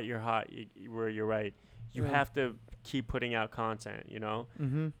 If you're hot, you're hot. You're right. You have to keep putting out content. You know.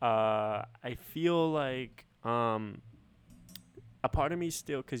 Mm-hmm. I feel like a part of me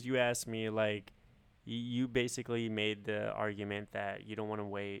still, because you asked me like, you basically made the argument that you don't want to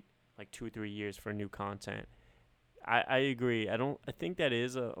wait like 2 or 3 years for new content. I agree. I think that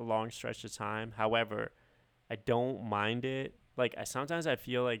is a long stretch of time. However, I don't mind it. Like, sometimes I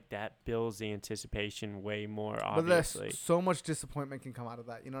feel like that builds the anticipation way more, obviously. But so much disappointment can come out of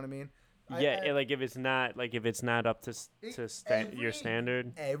that. You know what I mean? Yeah, like if it's not up to your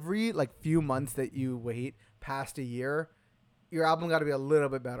standard. Every like few months that you wait past a year, your album got to be a little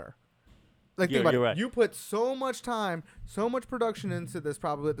bit better. Like, think about it. Right. You put so much time, so much production into this.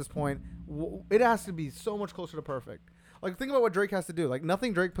 Probably at this point, it has to be so much closer to perfect. Like, think about what Drake has to do. Like,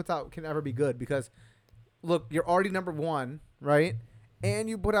 nothing Drake puts out can ever be good because, look, you're already number one, right? And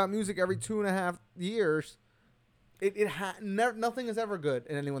you put out music every 2.5 years. Nothing is ever good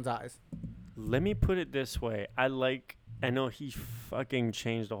in anyone's eyes. Let me put it this way. I know he fucking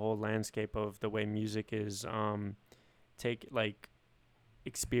changed the whole landscape of the way music is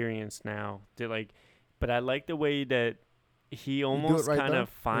experienced now. But I like the way that he almost kind of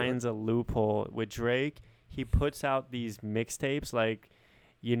finds a loophole with Drake. He puts out these mixtapes like,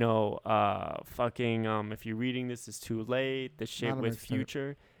 you know, if you're reading this, it's too late. The shit with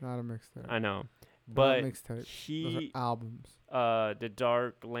Future. Not a mixtape. I know. But those are albums. The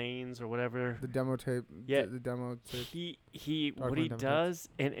Dark Lanes or whatever. The demo tape. Yeah. The demo tape. He what he does,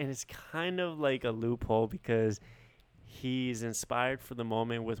 and it's kind of like a loophole because he's inspired for the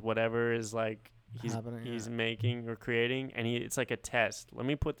moment with whatever is like he's making or creating, and it's like a test. Let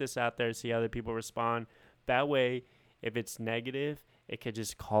me put this out there, see how other people respond. That way, if it's negative, it could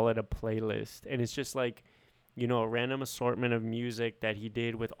just call it a playlist, and it's just like, you know, a random assortment of music that he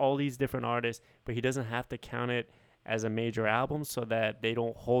did with all these different artists, but he doesn't have to count it as a major album so that they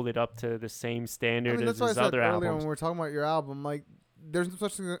don't hold it up to the same standard as his other albums. When we're talking about your album, like, there's no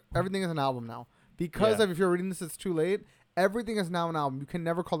such thing. Everything is an album now. Because if you're reading this, it's too late. Everything is now an album. You can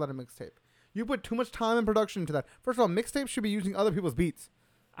never call that a mixtape. You put too much time and production into that. First of all, mixtapes should be using other people's beats.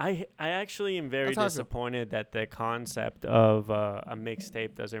 I actually am very disappointed that the concept of a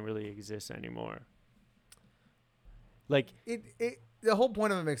mixtape doesn't really exist anymore. Like the whole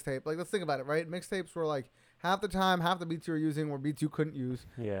point of a mixtape, like, let's think about it, right? Mixtapes were like half the time, half the beats you were using were beats you couldn't use.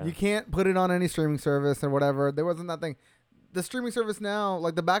 Yeah. You can't put it on any streaming service or whatever. There wasn't that thing. The streaming service now,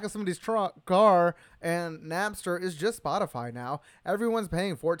 like the back of somebody's car and Napster, is just Spotify now. Everyone's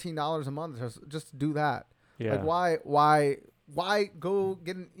paying $14 a month just to do that. Yeah. Like, why go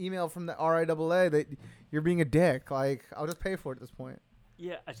get an email from the RIAA that you're being a dick? Like, I'll just pay for it at this point.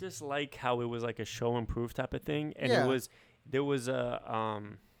 Yeah, I just like how it was like a show and prove type of thing, and there was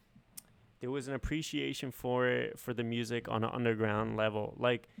an appreciation for it, for the music on an underground level.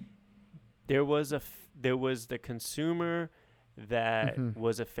 Like, there was the consumer that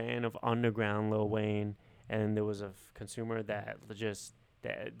was a fan of underground Lil Wayne, and there was a consumer that just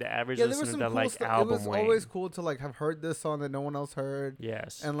the average listener that liked album Wayne. It was always cool to like have heard this song that no one else heard.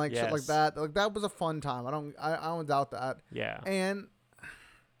 Yes, and like shit like that. Like, that was a fun time. I don't doubt that. Yeah, and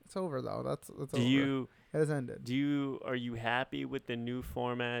it's over though. That's over. It has ended. Are you happy with the new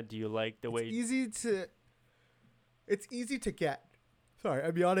format? Do you like the way it's easy to get? Sorry,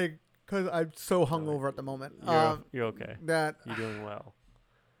 I'm yawning because I'm so hungover at the moment. You're okay. That you're doing well.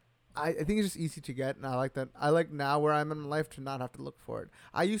 I think it's just easy to get, and I like that. I like now where I'm in life to not have to look for it.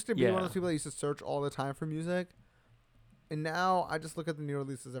 I used to be one of those people that used to search all the time for music, and now I just look at the new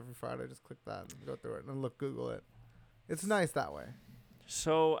releases every Friday. Just click that and go through it and Google it. It's nice that way.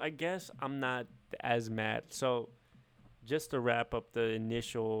 So I guess I'm not as mad. So just to wrap up the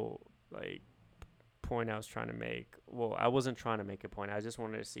initial point I was trying to make. Well, I wasn't trying to make a point. I just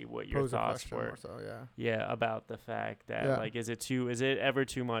wanted to see what your thoughts were. Yeah, about the fact that like, is it ever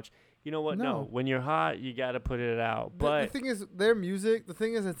too much? You know what? No. When you're hot, you got to put it out. But the thing is, their music. The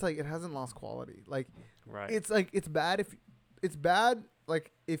thing is, it's like it hasn't lost quality. Like, it's like it's bad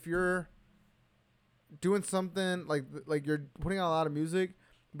like if you're doing something like you're putting out a lot of music,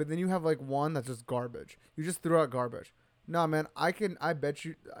 but then you have like one that's just garbage. You just threw out garbage. No, man, I bet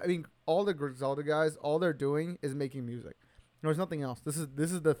you. I mean, all the Griselda guys, all they're doing is making music. There's nothing else. This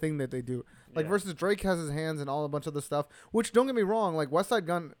is the thing that they do. Like versus Drake has his hands and all a bunch of the stuff. Which, don't get me wrong, like West Side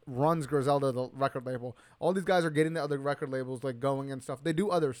Gun runs Griselda, the record label. All these guys are getting the other record labels like going and stuff. They do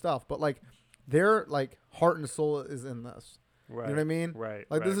other stuff, but like their like heart and soul is in this. Right. You know what I mean? Right.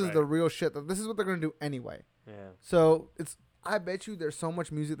 Like this is the real shit. This is what they're gonna do anyway. Yeah. So I bet you there's so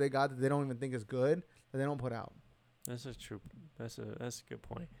much music they got that they don't even think is good that they don't put out. That's a true. That's a good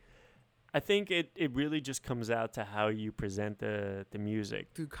point. I think it really just comes out to how you present the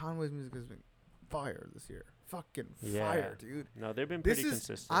music. Dude, Conway's music has been fire this year. Fucking fire, dude. No, they've been pretty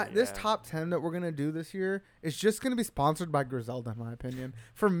consistent. This top 10 that we're going to do this year is just going to be sponsored by Griselda, in my opinion.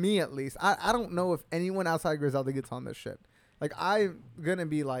 For me, at least. I don't know if anyone outside Griselda gets on this shit. Like, I'm going to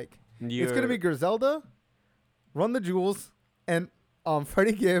be like, it's going to be Griselda, Run the Jewels, and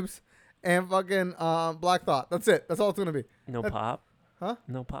Freddie Gibbs, and fucking Black Thought. That's it. That's all it's going to be. No Pop? Huh?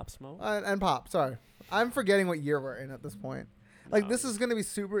 No Pop Smoke? And Pop, sorry. I'm forgetting what year we're in at this point. Like, this is going to be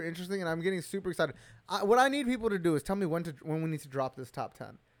super interesting, and I'm getting super excited. What I need people to do is tell me when we need to drop this top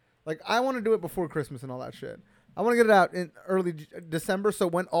 10. Like, I want to do it before Christmas and all that shit. I want to get it out in early December, so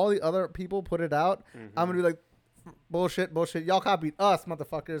when all the other people put it out, I'm going to be like, bullshit. Y'all copied us,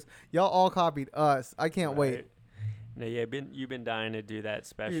 motherfuckers. Y'all all copied us. I can't wait. No, yeah, you've been dying to do that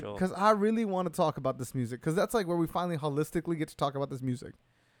special. Because I really want to talk about this music. Because that's like where we finally holistically get to talk about this music.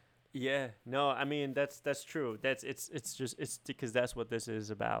 Yeah, no, I mean that's true. It's because that's what this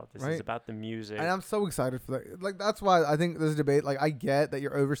is about. This is about the music, and I'm so excited for that. Like that's why I think this debate. Like I get that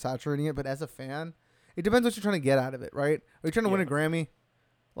you're oversaturating it, but as a fan, it depends what you're trying to get out of it, right? Are you trying to win a Grammy?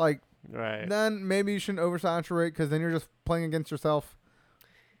 Like, then maybe you shouldn't oversaturate because then you're just playing against yourself.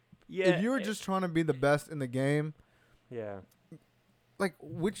 Yeah. If you were just trying to be the best in the game, like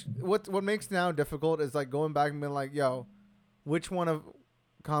what makes now difficult is like going back and being like, yo, which one of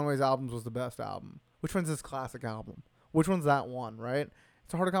Conway's albums was the best album? Which one's his classic album? Which one's that one, right?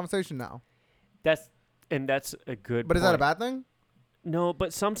 It's a harder conversation now. That's a good But point. Is that a bad thing? No,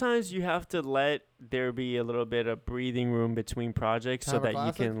 but sometimes you have to let there be a little bit of breathing room between projects so that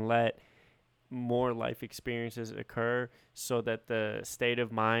you can let more life experiences occur so that the state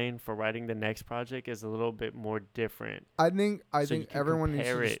of mind for writing the next project is a little bit more different. I think everyone needs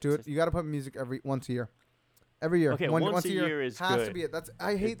to just do it. You got to put music once a year. Every year. Okay, once a year is has good. To be it.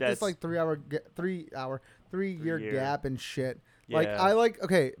 I hate this like 3 year gap and shit. Yeah. Like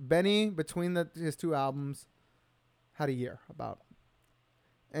Benny between his two albums had a year about.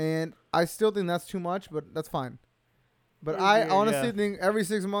 And I still think that's too much, but that's fine. But I honestly think every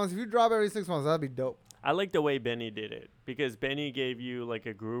 6 months, if you drop every 6 months, that'd be dope. I like the way Benny did it because Benny gave you like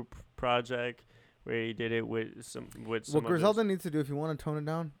a group project where he did it with some. What Griselda needs to do, if you want to tone it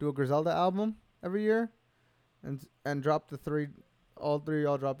down, do a Griselda album every year. And drop all three.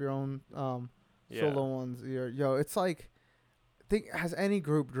 Y'all drop your own solo ones. Yo, it's like, has any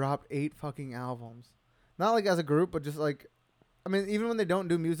group dropped 8 fucking albums? Not like as a group, but just like, I mean, even when they don't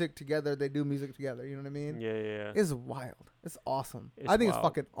do music together, they do music together. You know what I mean? Yeah. It's wild. It's awesome. I think it's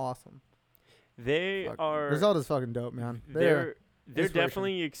fucking awesome. Griselda's fucking dope, man. They're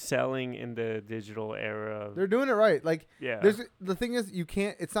definitely excelling in the digital era. They're doing it right. Like, the thing is,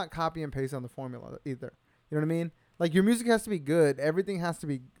 it's not copy and paste on the formula either. You know what I mean? Like, your music has to be good. Everything has to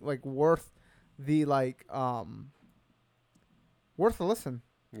be like worth the worth the listen.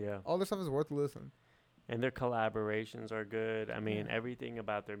 Yeah. All their stuff is worth the listen. And their collaborations are good. I mean, everything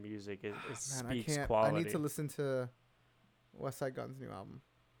about their music speaks quality. I need to listen to West Side Gun's new album.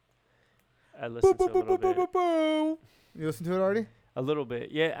 I listened to a little bit. You listened to it already? A little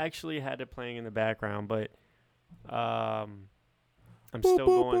bit. Yeah, actually had it playing in the background, but I'm still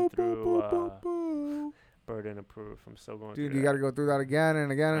going through Burden of Proof. I'm still going through Dude, you got to go through that again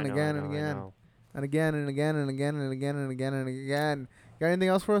and again and again and again. And again and again and again and again and again and again. Got anything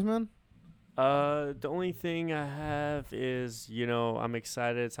else for us, man? The only thing I have is, I'm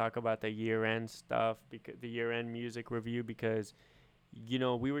excited to talk about the year-end stuff, because the year-end music review, because,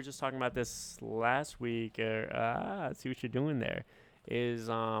 we were just talking about this last week. See what you're doing there. Is,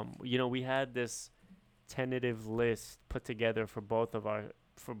 we had this tentative list put together for both of our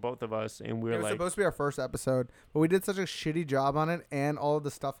for both of us, and It was like, supposed to be our first episode, but we did such a shitty job on it, and all of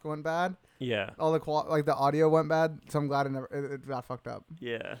the stuff went bad. yeah, All the like the audio went bad, so I'm glad it got fucked up.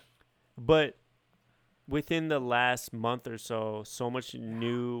 yeah, but within the last month or so, so much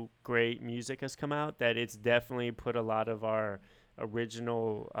new great music has come out that it's definitely put a lot of our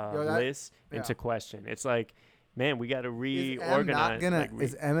original lists into question. It's like, man, we got to reorganize.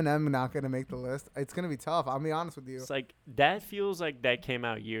 Is Eminem not gonna make the list? It's gonna be tough. I'll be honest with you. It's like that feels like that came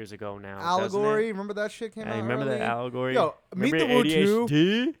out years ago now. Allegory, remember that shit came out? I remember early? that Allegory. Yo, Meet the Woo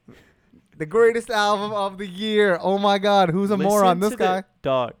 2. The greatest album of the year. Oh my God, who's a moron? This guy.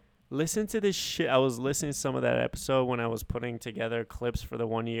 Dog, listen to this shit. I was listening to some of that episode when I was putting together clips for the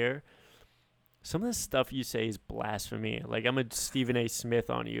 1 year. Some of the stuff you say is blasphemy. Like, I'm a Stephen A.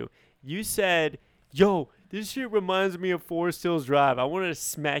 Smith on you. You said, yo, this shit reminds me of Forest Hills Drive. I wanted to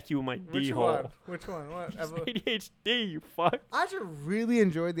smack you in my D-hole. Which one? What? ADHD, you fuck. I actually really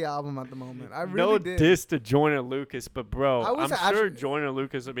enjoyed the album at the moment. I really did. No diss to Joyner Lucas, but bro, I'm sure Joyner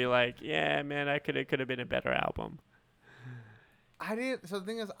Lucas would be like, yeah, man, it could have been a better album. I didn't. So the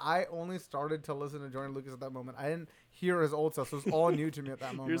thing is, I only started to listen to Joyner Lucas at that moment. I didn't hear his old stuff, so it was all new to me at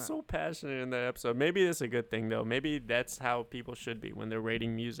that moment. You're so passionate in that episode. Maybe that's a good thing, though. Maybe that's how people should be when they're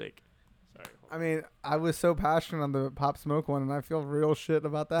rating music. Sorry. I mean, I was so passionate on the Pop Smoke one, and I feel real shit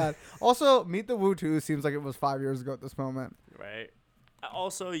about that. Also, Meet the Woo 2 seems like it was 5 years ago at this moment. Right.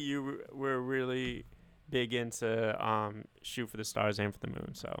 Also, you were really big into Shoot for the Stars, Aim for the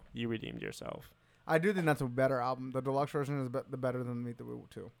Moon, so you redeemed yourself. I do think that's a better album. The deluxe version is the better than Meet the Woo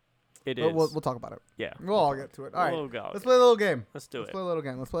 2. It is. We'll talk about it. Yeah. We'll all get to it. All right. Let's play a little game. Let's do it. Let's play a little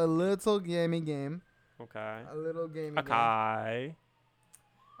game. Let's play a little gamey game. Okay. A little gamey game.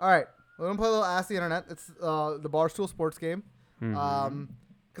 All right. We're going to play a little Ask the Internet. It's the Barstool Sports game.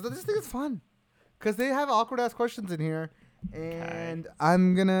 Because I just think it's fun. Because they have awkward-ass questions in here. And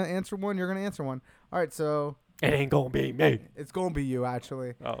I'm going to answer one. You're going to answer one. All right, so... It ain't going to be me. It's going to be you,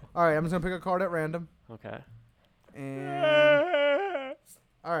 actually. Oh. All right, I'm just going to pick a card at random. Okay. And...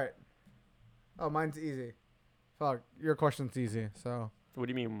 All right. Oh, mine's easy. Fuck, your question's easy, so... What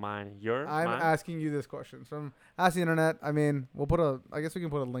do you mean mine? I'm asking you this question. So Ask the Internet. I mean, I guess we can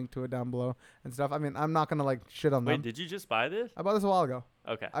put a link to it down below and stuff. I mean, I'm not going to, like, shit on them. Wait, did you just buy this? I bought this a while ago.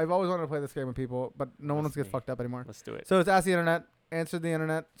 Okay. I've always wanted to play this game with people, but no one gets fucked up anymore. Let's do it. So it's Ask the Internet. Answer the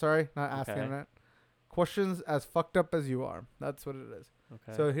Internet. Sorry, not Ask the Internet. Questions as fucked up as you are. That's what it is.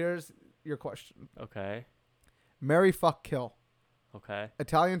 Okay. So here's your question. Okay. Marry, fuck, kill. Okay.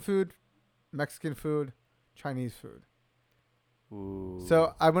 Italian food, Mexican food, Chinese food. Ooh.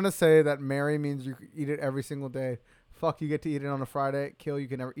 So I'm going to say that marry means you eat it every single day. Fuck, you get to eat it on a Friday. Kill, you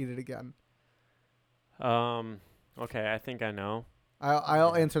can never eat it again. Okay, I think I know.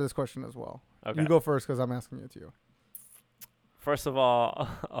 I'll answer this question as well. Okay. You go first because I'm asking it to you. First of all,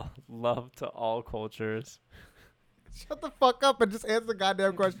 love to all cultures. Shut the fuck up and just answer the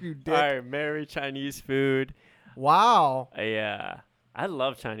goddamn question, you dick. All right, marry Chinese food. Wow. Yeah. I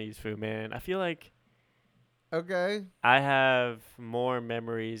love Chinese food, man. I feel like okay. I have more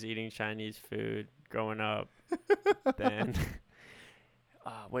memories eating Chinese food growing up than...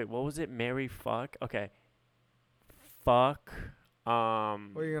 wait, what was it? Marry, fuck? Okay. Fuck. What are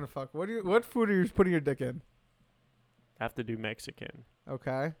you going to fuck? What food are you putting your dick in? I have to do Mexican.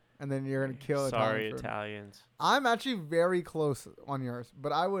 Okay. And then you're going to kill Sorry, Italian food. Italians. I'm actually very close on yours,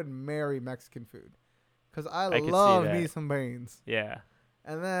 but I would marry Mexican food. Because I love me some beans. Yeah.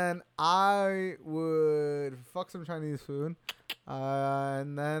 And then I would fuck some Chinese food.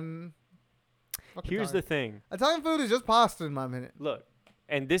 And then... Here's the thing. Italian food is just pasta in my opinion. Look,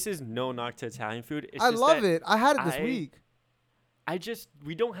 and this is no knock to Italian food. I love it. I had it this week.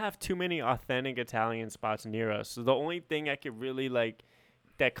 We don't have too many authentic Italian spots near us. So the only thing I could really like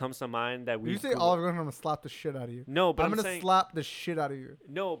that comes to mind that we... You say Oliver, I'm going to slap the shit out of you. No, but I'm going to slap the shit out of you.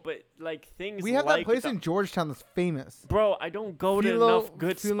 No, but like things we have that place in Georgetown that's famous. Bro, I don't go to enough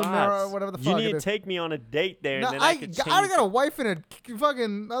good spots. Whatever the fuck you need to take me on a date there. And then I got a wife and a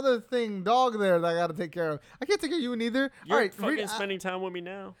fucking other thing, dog there that I got to take care of. I can't take care of you neither. You're all right, fucking spending time with me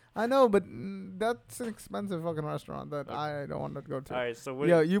now. I know, but that's an expensive fucking restaurant that I don't want to go to. All right, so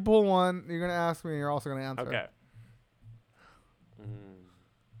what? You pull one. You're going to ask me and you're also going to answer. Okay.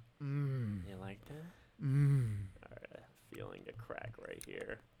 You like that? All right, feeling a crack right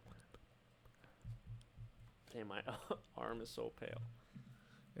here. Damn, my arm is so pale.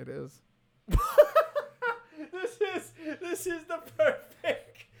 It is. This is the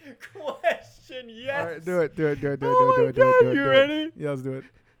perfect question. Yes. All right, do it. You ready? Yeah, let's do it.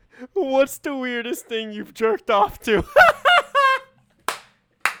 What's the weirdest thing you've jerked off to?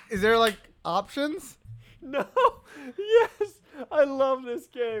 Is there like options? No. Yes. I love this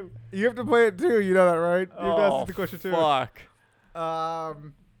game. You have to play it too. You know that, right? You have to Oh, ask the question too. fuck.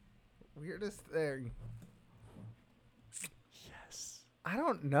 Weirdest thing. Yes. I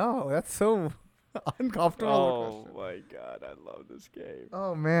don't know. That's so uncomfortable. Oh my god, I love this game.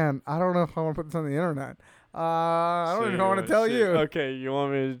 Oh man, I don't know if I want to put this on the internet. I don't even know what to tell you. Okay, you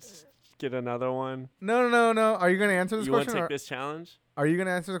want me to get another one? No. Are you gonna answer this You question? want to take this challenge? Are you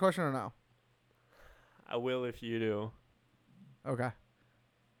gonna answer the question or no? I will if you do. Okay.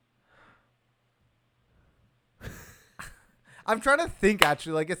 I'm trying to think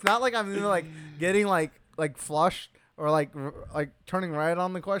actually. Like it's not like I'm either like getting like flushed or like turning right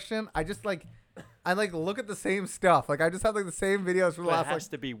on the question. I just like I like look at the same stuff. Like I just have like the same videos for the last. It has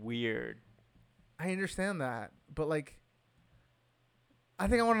to be weird. I understand that, but like, I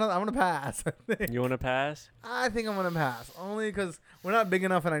think I want to pass. I think. You want to pass? I think I'm gonna pass only because we're not big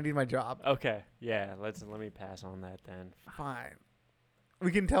enough and I need my job. Okay, yeah. Let me pass on that then. Fine.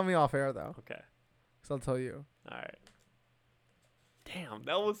 We can tell me off air though. Okay. So I'll tell you. All right. Damn,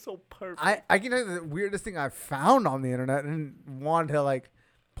 that was so perfect. I can tell you the weirdest thing I found on the internet and wanted to like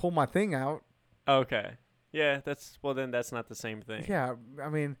pull my thing out. Okay. Yeah, that's not the same thing. Yeah, I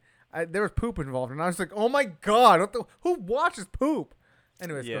mean, there was poop involved, and I was like, "Oh my god, who watches poop?"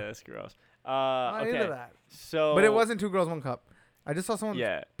 Anyways, yeah, that's gross. I'm okay. into that. So, but it wasn't 2 girls, 1 cup. I just saw someone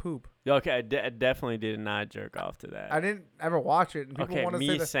poop. Okay, I definitely did not jerk off to that. I didn't ever watch it. And people want to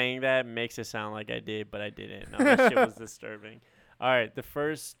say that. Saying that makes it sound like I did, but I didn't. No, that shit was disturbing. All right, the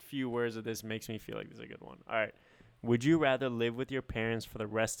first few words of this makes me feel like this is a good one. All right. Would you rather live with your parents for the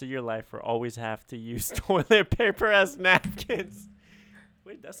rest of your life or always have to use toilet paper as napkins?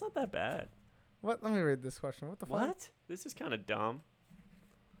 Wait, that's not that bad. What? Let me read this question. What the fuck? What? This is kind of dumb.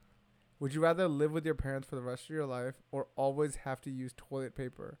 Would you rather live with your parents for the rest of your life or always have to use toilet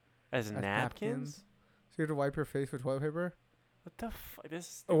paper as napkins? So you have to wipe your face with toilet paper? What the fuck?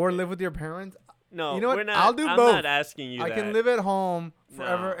 Or live with your parents? No, you know what? we're not, I'll do I'm both. I'm not asking you I that. can live at home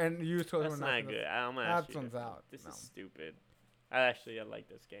forever and use toilet paper. That's not good. I'm gonna ask you. That one's out. This is stupid. I like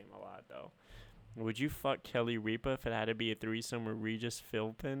this game a lot, though. Would you fuck Kelly Ripa if it had to be a threesome with Regis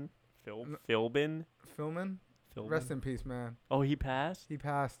Philbin? Philbin? Rest in peace, man. Oh, he passed? He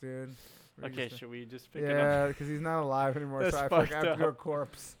passed, dude. Okay, should we just pick it up? Yeah, because he's not alive anymore, so I feel like I have to go a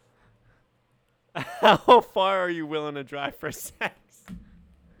corpse. How far are you willing to drive for sex?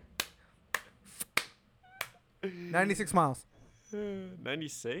 96 miles.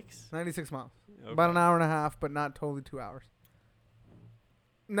 96? 96 miles. Okay. About an hour and a half, but not totally 2 hours.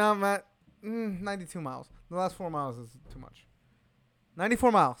 No, Matt. 92 miles. The last 4 miles is too much.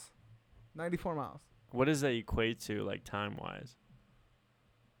 94 miles. 94 miles. What does that equate to, like, time-wise?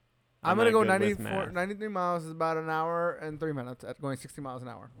 I'm going to go 93 miles is about an hour and 3 minutes at going 60 miles an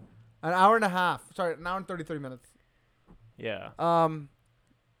hour. An hour and a half. Sorry, an hour and 33 minutes. Yeah. And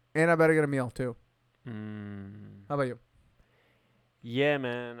I better get a meal, too. How about you? Yeah,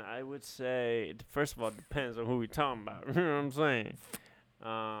 man. I would say, first of all, it depends on who we're talking about. You know what I'm saying?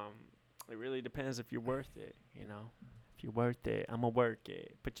 It really depends if you're worth it, you know? If you're worth it, I'm going to work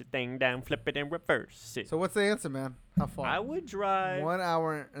it. Put your thing down, flip it, and reverse it. So what's the answer, man? How far? I would drive. 1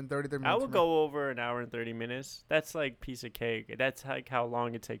 hour and 33 minutes. I would go over an hour and 30 minutes. That's like piece of cake. That's like how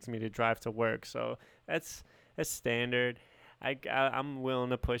long it takes me to drive to work. So that's standard. I'm willing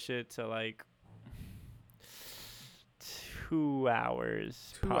to push it to like 2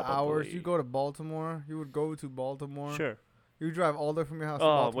 hours. 2 hours? You go to Baltimore? You would go to Baltimore? Sure. You drive all the way from your house to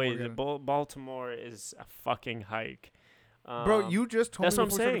Baltimore? Oh, wait. Baltimore is a fucking hike. Bro, you just told me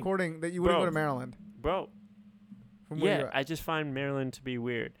before recording that you wouldn't go to Maryland. Bro. From where you're at. I just find Maryland to be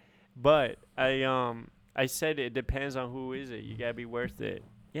weird. But I said it depends on who is it. You got to be worth it.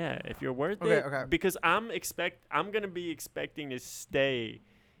 Yeah, if you're worth it. Okay. Because I'm going to be expecting to stay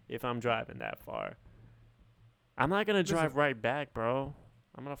if I'm driving that far. I'm not going to drive right back, bro.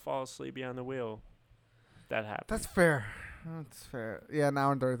 I'm going to fall asleep behind the wheel. That happens. That's fair. That's fair. Yeah, an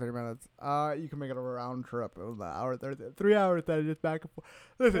hour and 33 minutes. You can make it a round trip. It was an hour 30, 3 hours that just back and forth.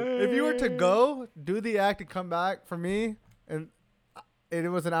 Listen, if you were to go, do the act and come back for me, and it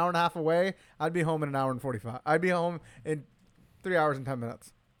was an hour and a half away, I'd be home in an hour and 45. I'd be home in 3 hours and 10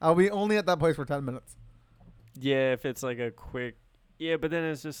 minutes. I'll be only at that place for 10 minutes. Yeah, if it's like a quick. Yeah, but then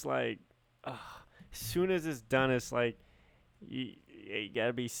it's just like, as soon as it's done, it's like, you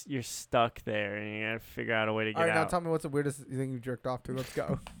gotta be, you're stuck there, and you gotta figure out a way to get out. All right, now tell me what's the weirdest thing you've jerked off to. Let's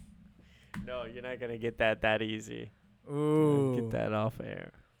go. No, you're not gonna get that easy. Ooh, get that off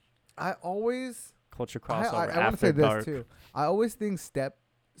air. I always culture crossover. I want to say dark. this too. I always think step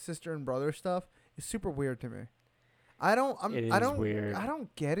sister and brother stuff is super weird to me. Weird. I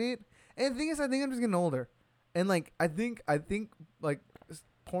don't get it. And the thing is, I think I'm just getting older. And like I think like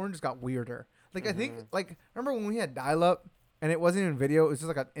porn just got weirder. Like I think like remember when we had dial up and it wasn't even video, it was just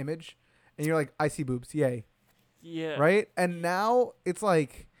like an image and you're like, I see boobs, yay. Yeah. Right? And now it's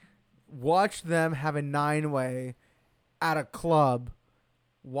like watch them have a 9-way at a club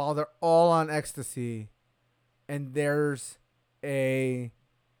while they're all on ecstasy and there's a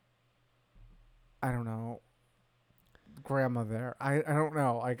I don't know grandma there. I don't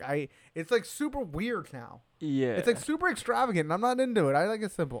know. Like it's like super weird now. Yeah. It's like super extravagant and I'm not into it. I like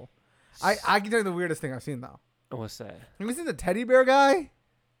it simple. I can tell you the weirdest thing I've seen though. What's that? Have you seen the teddy bear guy?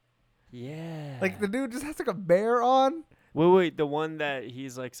 Yeah. Like the dude just has like a bear on. Wait, the one that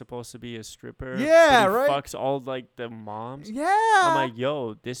he's like supposed to be a stripper. Yeah, but he right. Fucks all like the moms. Yeah. I'm like,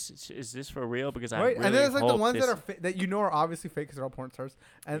 yo, is this for real? Because I really and then there's like the ones this... that are that you know are obviously fake because they're all porn stars,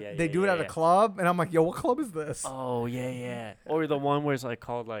 and they do it at a yeah. club, and I'm like, yo, what club is this? Oh yeah. Or the one where it's like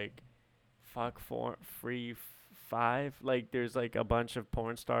called like, fuck for free 5. Like there's like a bunch of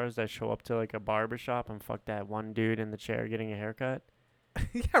porn stars that show up to like a barbershop and fuck that one dude in the chair getting a haircut.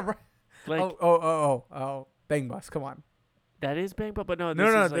 Yeah, right. Like oh, Bang Bus, come on. That is Bang Bus, but no,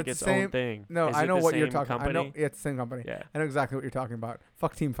 No, is like its own thing. No, is I know what you're talking about. I know it's the same company. Yeah. I know exactly what you're talking about.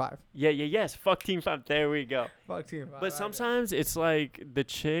 Fuck Team 5. Yes. Fuck Team 5. There we go. Fuck Team 5. But sometimes it's like the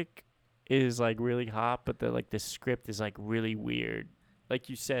chick is like really hot, but the script is like really weird. Like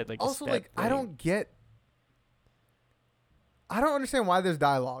you said, like also the like thing. I don't understand why there's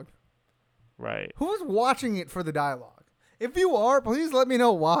dialogue. Right. Who's watching it for the dialogue? If you are, please let me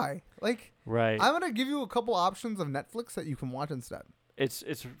know why. Like, right. I'm gonna give you a couple options of Netflix that you can watch instead. It's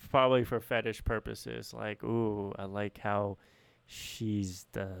probably for fetish purposes. Like, ooh, I like how she's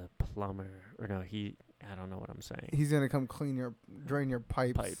the plumber. Or no, I don't know what I'm saying. He's gonna come drain your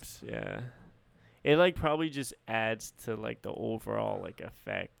pipes. Yeah. It like probably just adds to like the overall like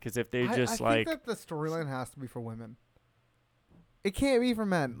effect. Because if they just I think that the storyline has to be for women. It can't be for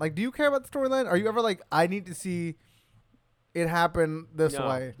men. Like, do you care about the storyline? Are you ever like, I need to see it happen this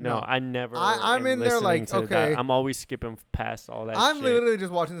way? No, I never. I'm in there like, okay. I'm always skipping past all that I'm shit. literally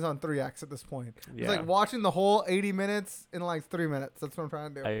just watching this on 3x at this point. Yeah. It's like watching the whole 80 minutes in like 3 minutes. That's what I'm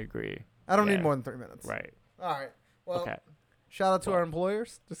trying to do. I agree. I don't need more than 3 minutes. Right. All right. Well, okay. Shout out to our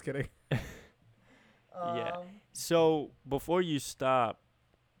employers. Just kidding. Yeah. So before you stop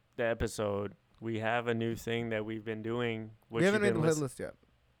the episode, we have a new thing that we've been doing. We haven't made the playlist yet.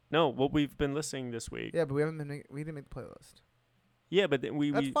 No, what we've been listening this week. Yeah, but we didn't make the playlist. Yeah, but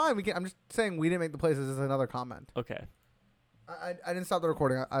that's fine. We can. I'm just saying we didn't make the playlist. This is another comment. Okay. I didn't stop the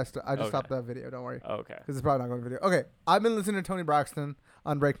recording. I just stopped that video. Don't worry. Okay. Because it's probably not going to video. Okay. I've been listening to Tony Braxton,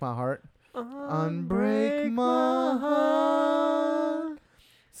 "Unbreak My Heart." Unbreak my heart.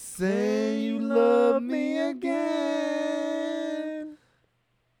 Say you love me again.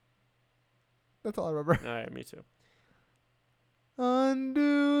 That's all I remember. All right, me too.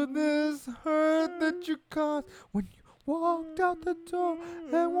 Undo this hurt that you caused when you walked out the door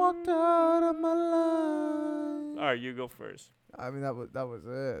and walked out of my life. All right, you go first. I mean, that was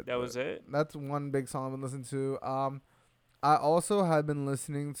it. That was it? That's one big song I've been listening to. I also have been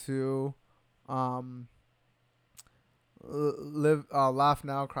listening to Laugh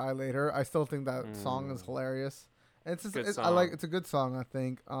Now, Cry Later. I still think that song is hilarious. It's just, it's a good song, I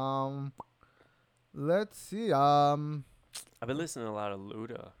think. Let's see. I've been listening to a lot of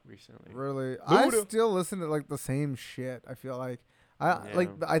Luda recently. Really? I still listen to like the same shit. I feel like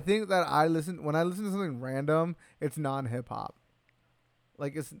I think that when I listen to something random, it's non-hip hop.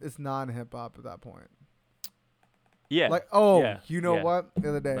 Like it's non-hip hop at that point. Yeah. Like you know what? The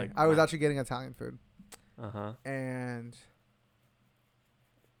other day like I was actually getting Italian food. And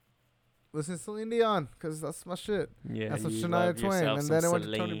listen to Celine Dion because that's my shit. Yeah. That's what Shania Twain. And then I went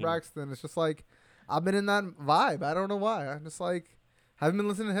to Tony Braxton. It's just like I've been in that vibe. I don't know why. I'm just like haven't been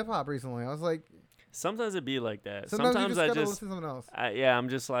listening to hip hop recently. I was like, sometimes it be like that. Sometimes you just gotta listen to something else. I'm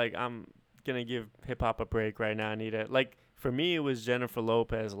just like I'm gonna give hip hop a break right now. I need it. Like for me, it was Jennifer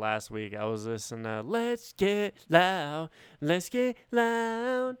Lopez last week. I was listening to "Let's Get Loud, Let's Get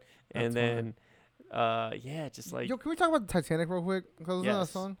Loud," and then just like yo, can we talk about the Titanic real quick? Because it's not a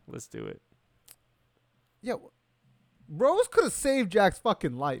song. Let's do it. Yeah, Rose could have saved Jack's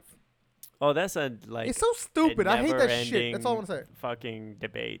fucking life. Oh, that's it's so stupid. I hate that shit. That's all I want to say. Fucking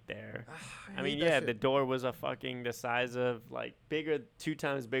debate there. I mean, the door was the size of like 2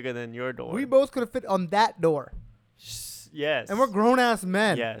 times bigger than your door. We both could have fit on that door. Yes. And we're grown ass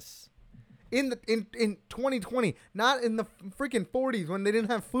men. Yes. In 2020, not in the freaking 40s when they didn't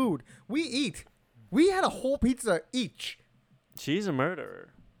have food. We eat. We had a whole pizza each. She's a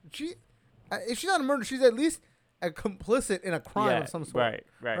murderer. If she's not a murderer, she's at least a complicit in a crime of some sort.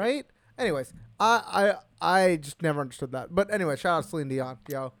 Right. Right? Anyways, I just never understood that. But anyway, shout out Celine Dion,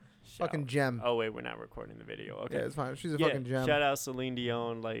 yo, fucking gem. Oh wait, we're not recording the video. Okay, yeah, it's fine. She's a fucking gem. Shout out Celine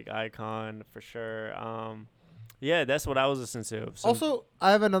Dion, like icon for sure. Yeah, that's what I was listening to. Also,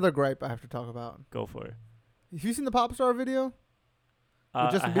 I have another gripe I have to talk about. Go for it. Have you seen the Pop Star video?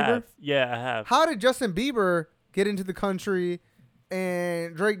 With Justin Bieber? Have. Yeah, I have. How did Justin Bieber get into the country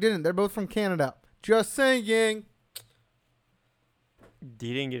and Drake didn't? They're both from Canada. Just saying. He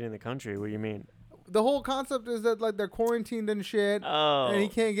didn't get in the country. What do you mean? The whole concept is that like they're quarantined and shit, and he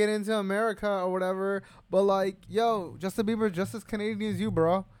can't get into America or whatever. But like, yo, Justin Bieber just as Canadian as you,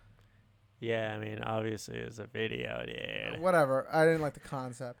 bro. Yeah, I mean, obviously it's a video, dude. Whatever. I didn't like the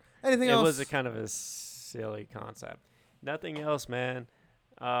concept. Anything else? It was a kind of a silly concept. Nothing else, man.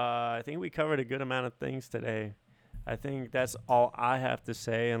 I think we covered a good amount of things today. I think that's all I have to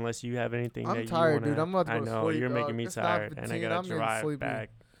say, unless you have anything that you want to. I'm tired, dude. I'm about to go to sleep. I know, you're making me tired, and I got to drive back.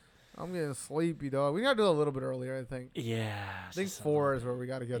 I'm getting sleepy, dog. We got to do a little bit earlier, I think. Yeah. I think 4 is where we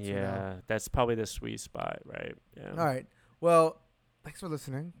got to get to now. Yeah, that's probably the sweet spot, right? Yeah. All right. Well, thanks for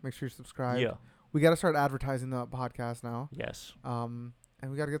listening. Make sure you subscribe. Yeah. We got to start advertising the podcast now. Yes. And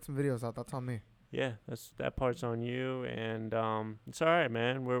we got to get some videos out. That's on me. Yeah, that part's on you, and it's all right,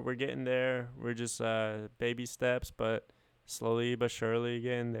 man. We're getting there. We're just baby steps, but slowly but surely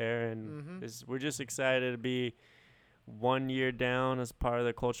getting there, and we're just excited to be 1 year down as part of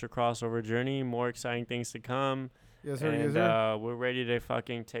the culture crossover journey. More exciting things to come. Yes, sir. And yes, sir. We're ready to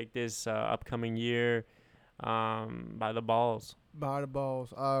fucking take this upcoming year by the balls. By the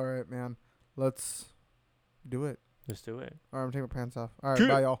balls. All right, man. Let's do it. Let's do it. All right, I'm taking my pants off. All right,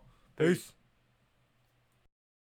 bye, y'all. Peace.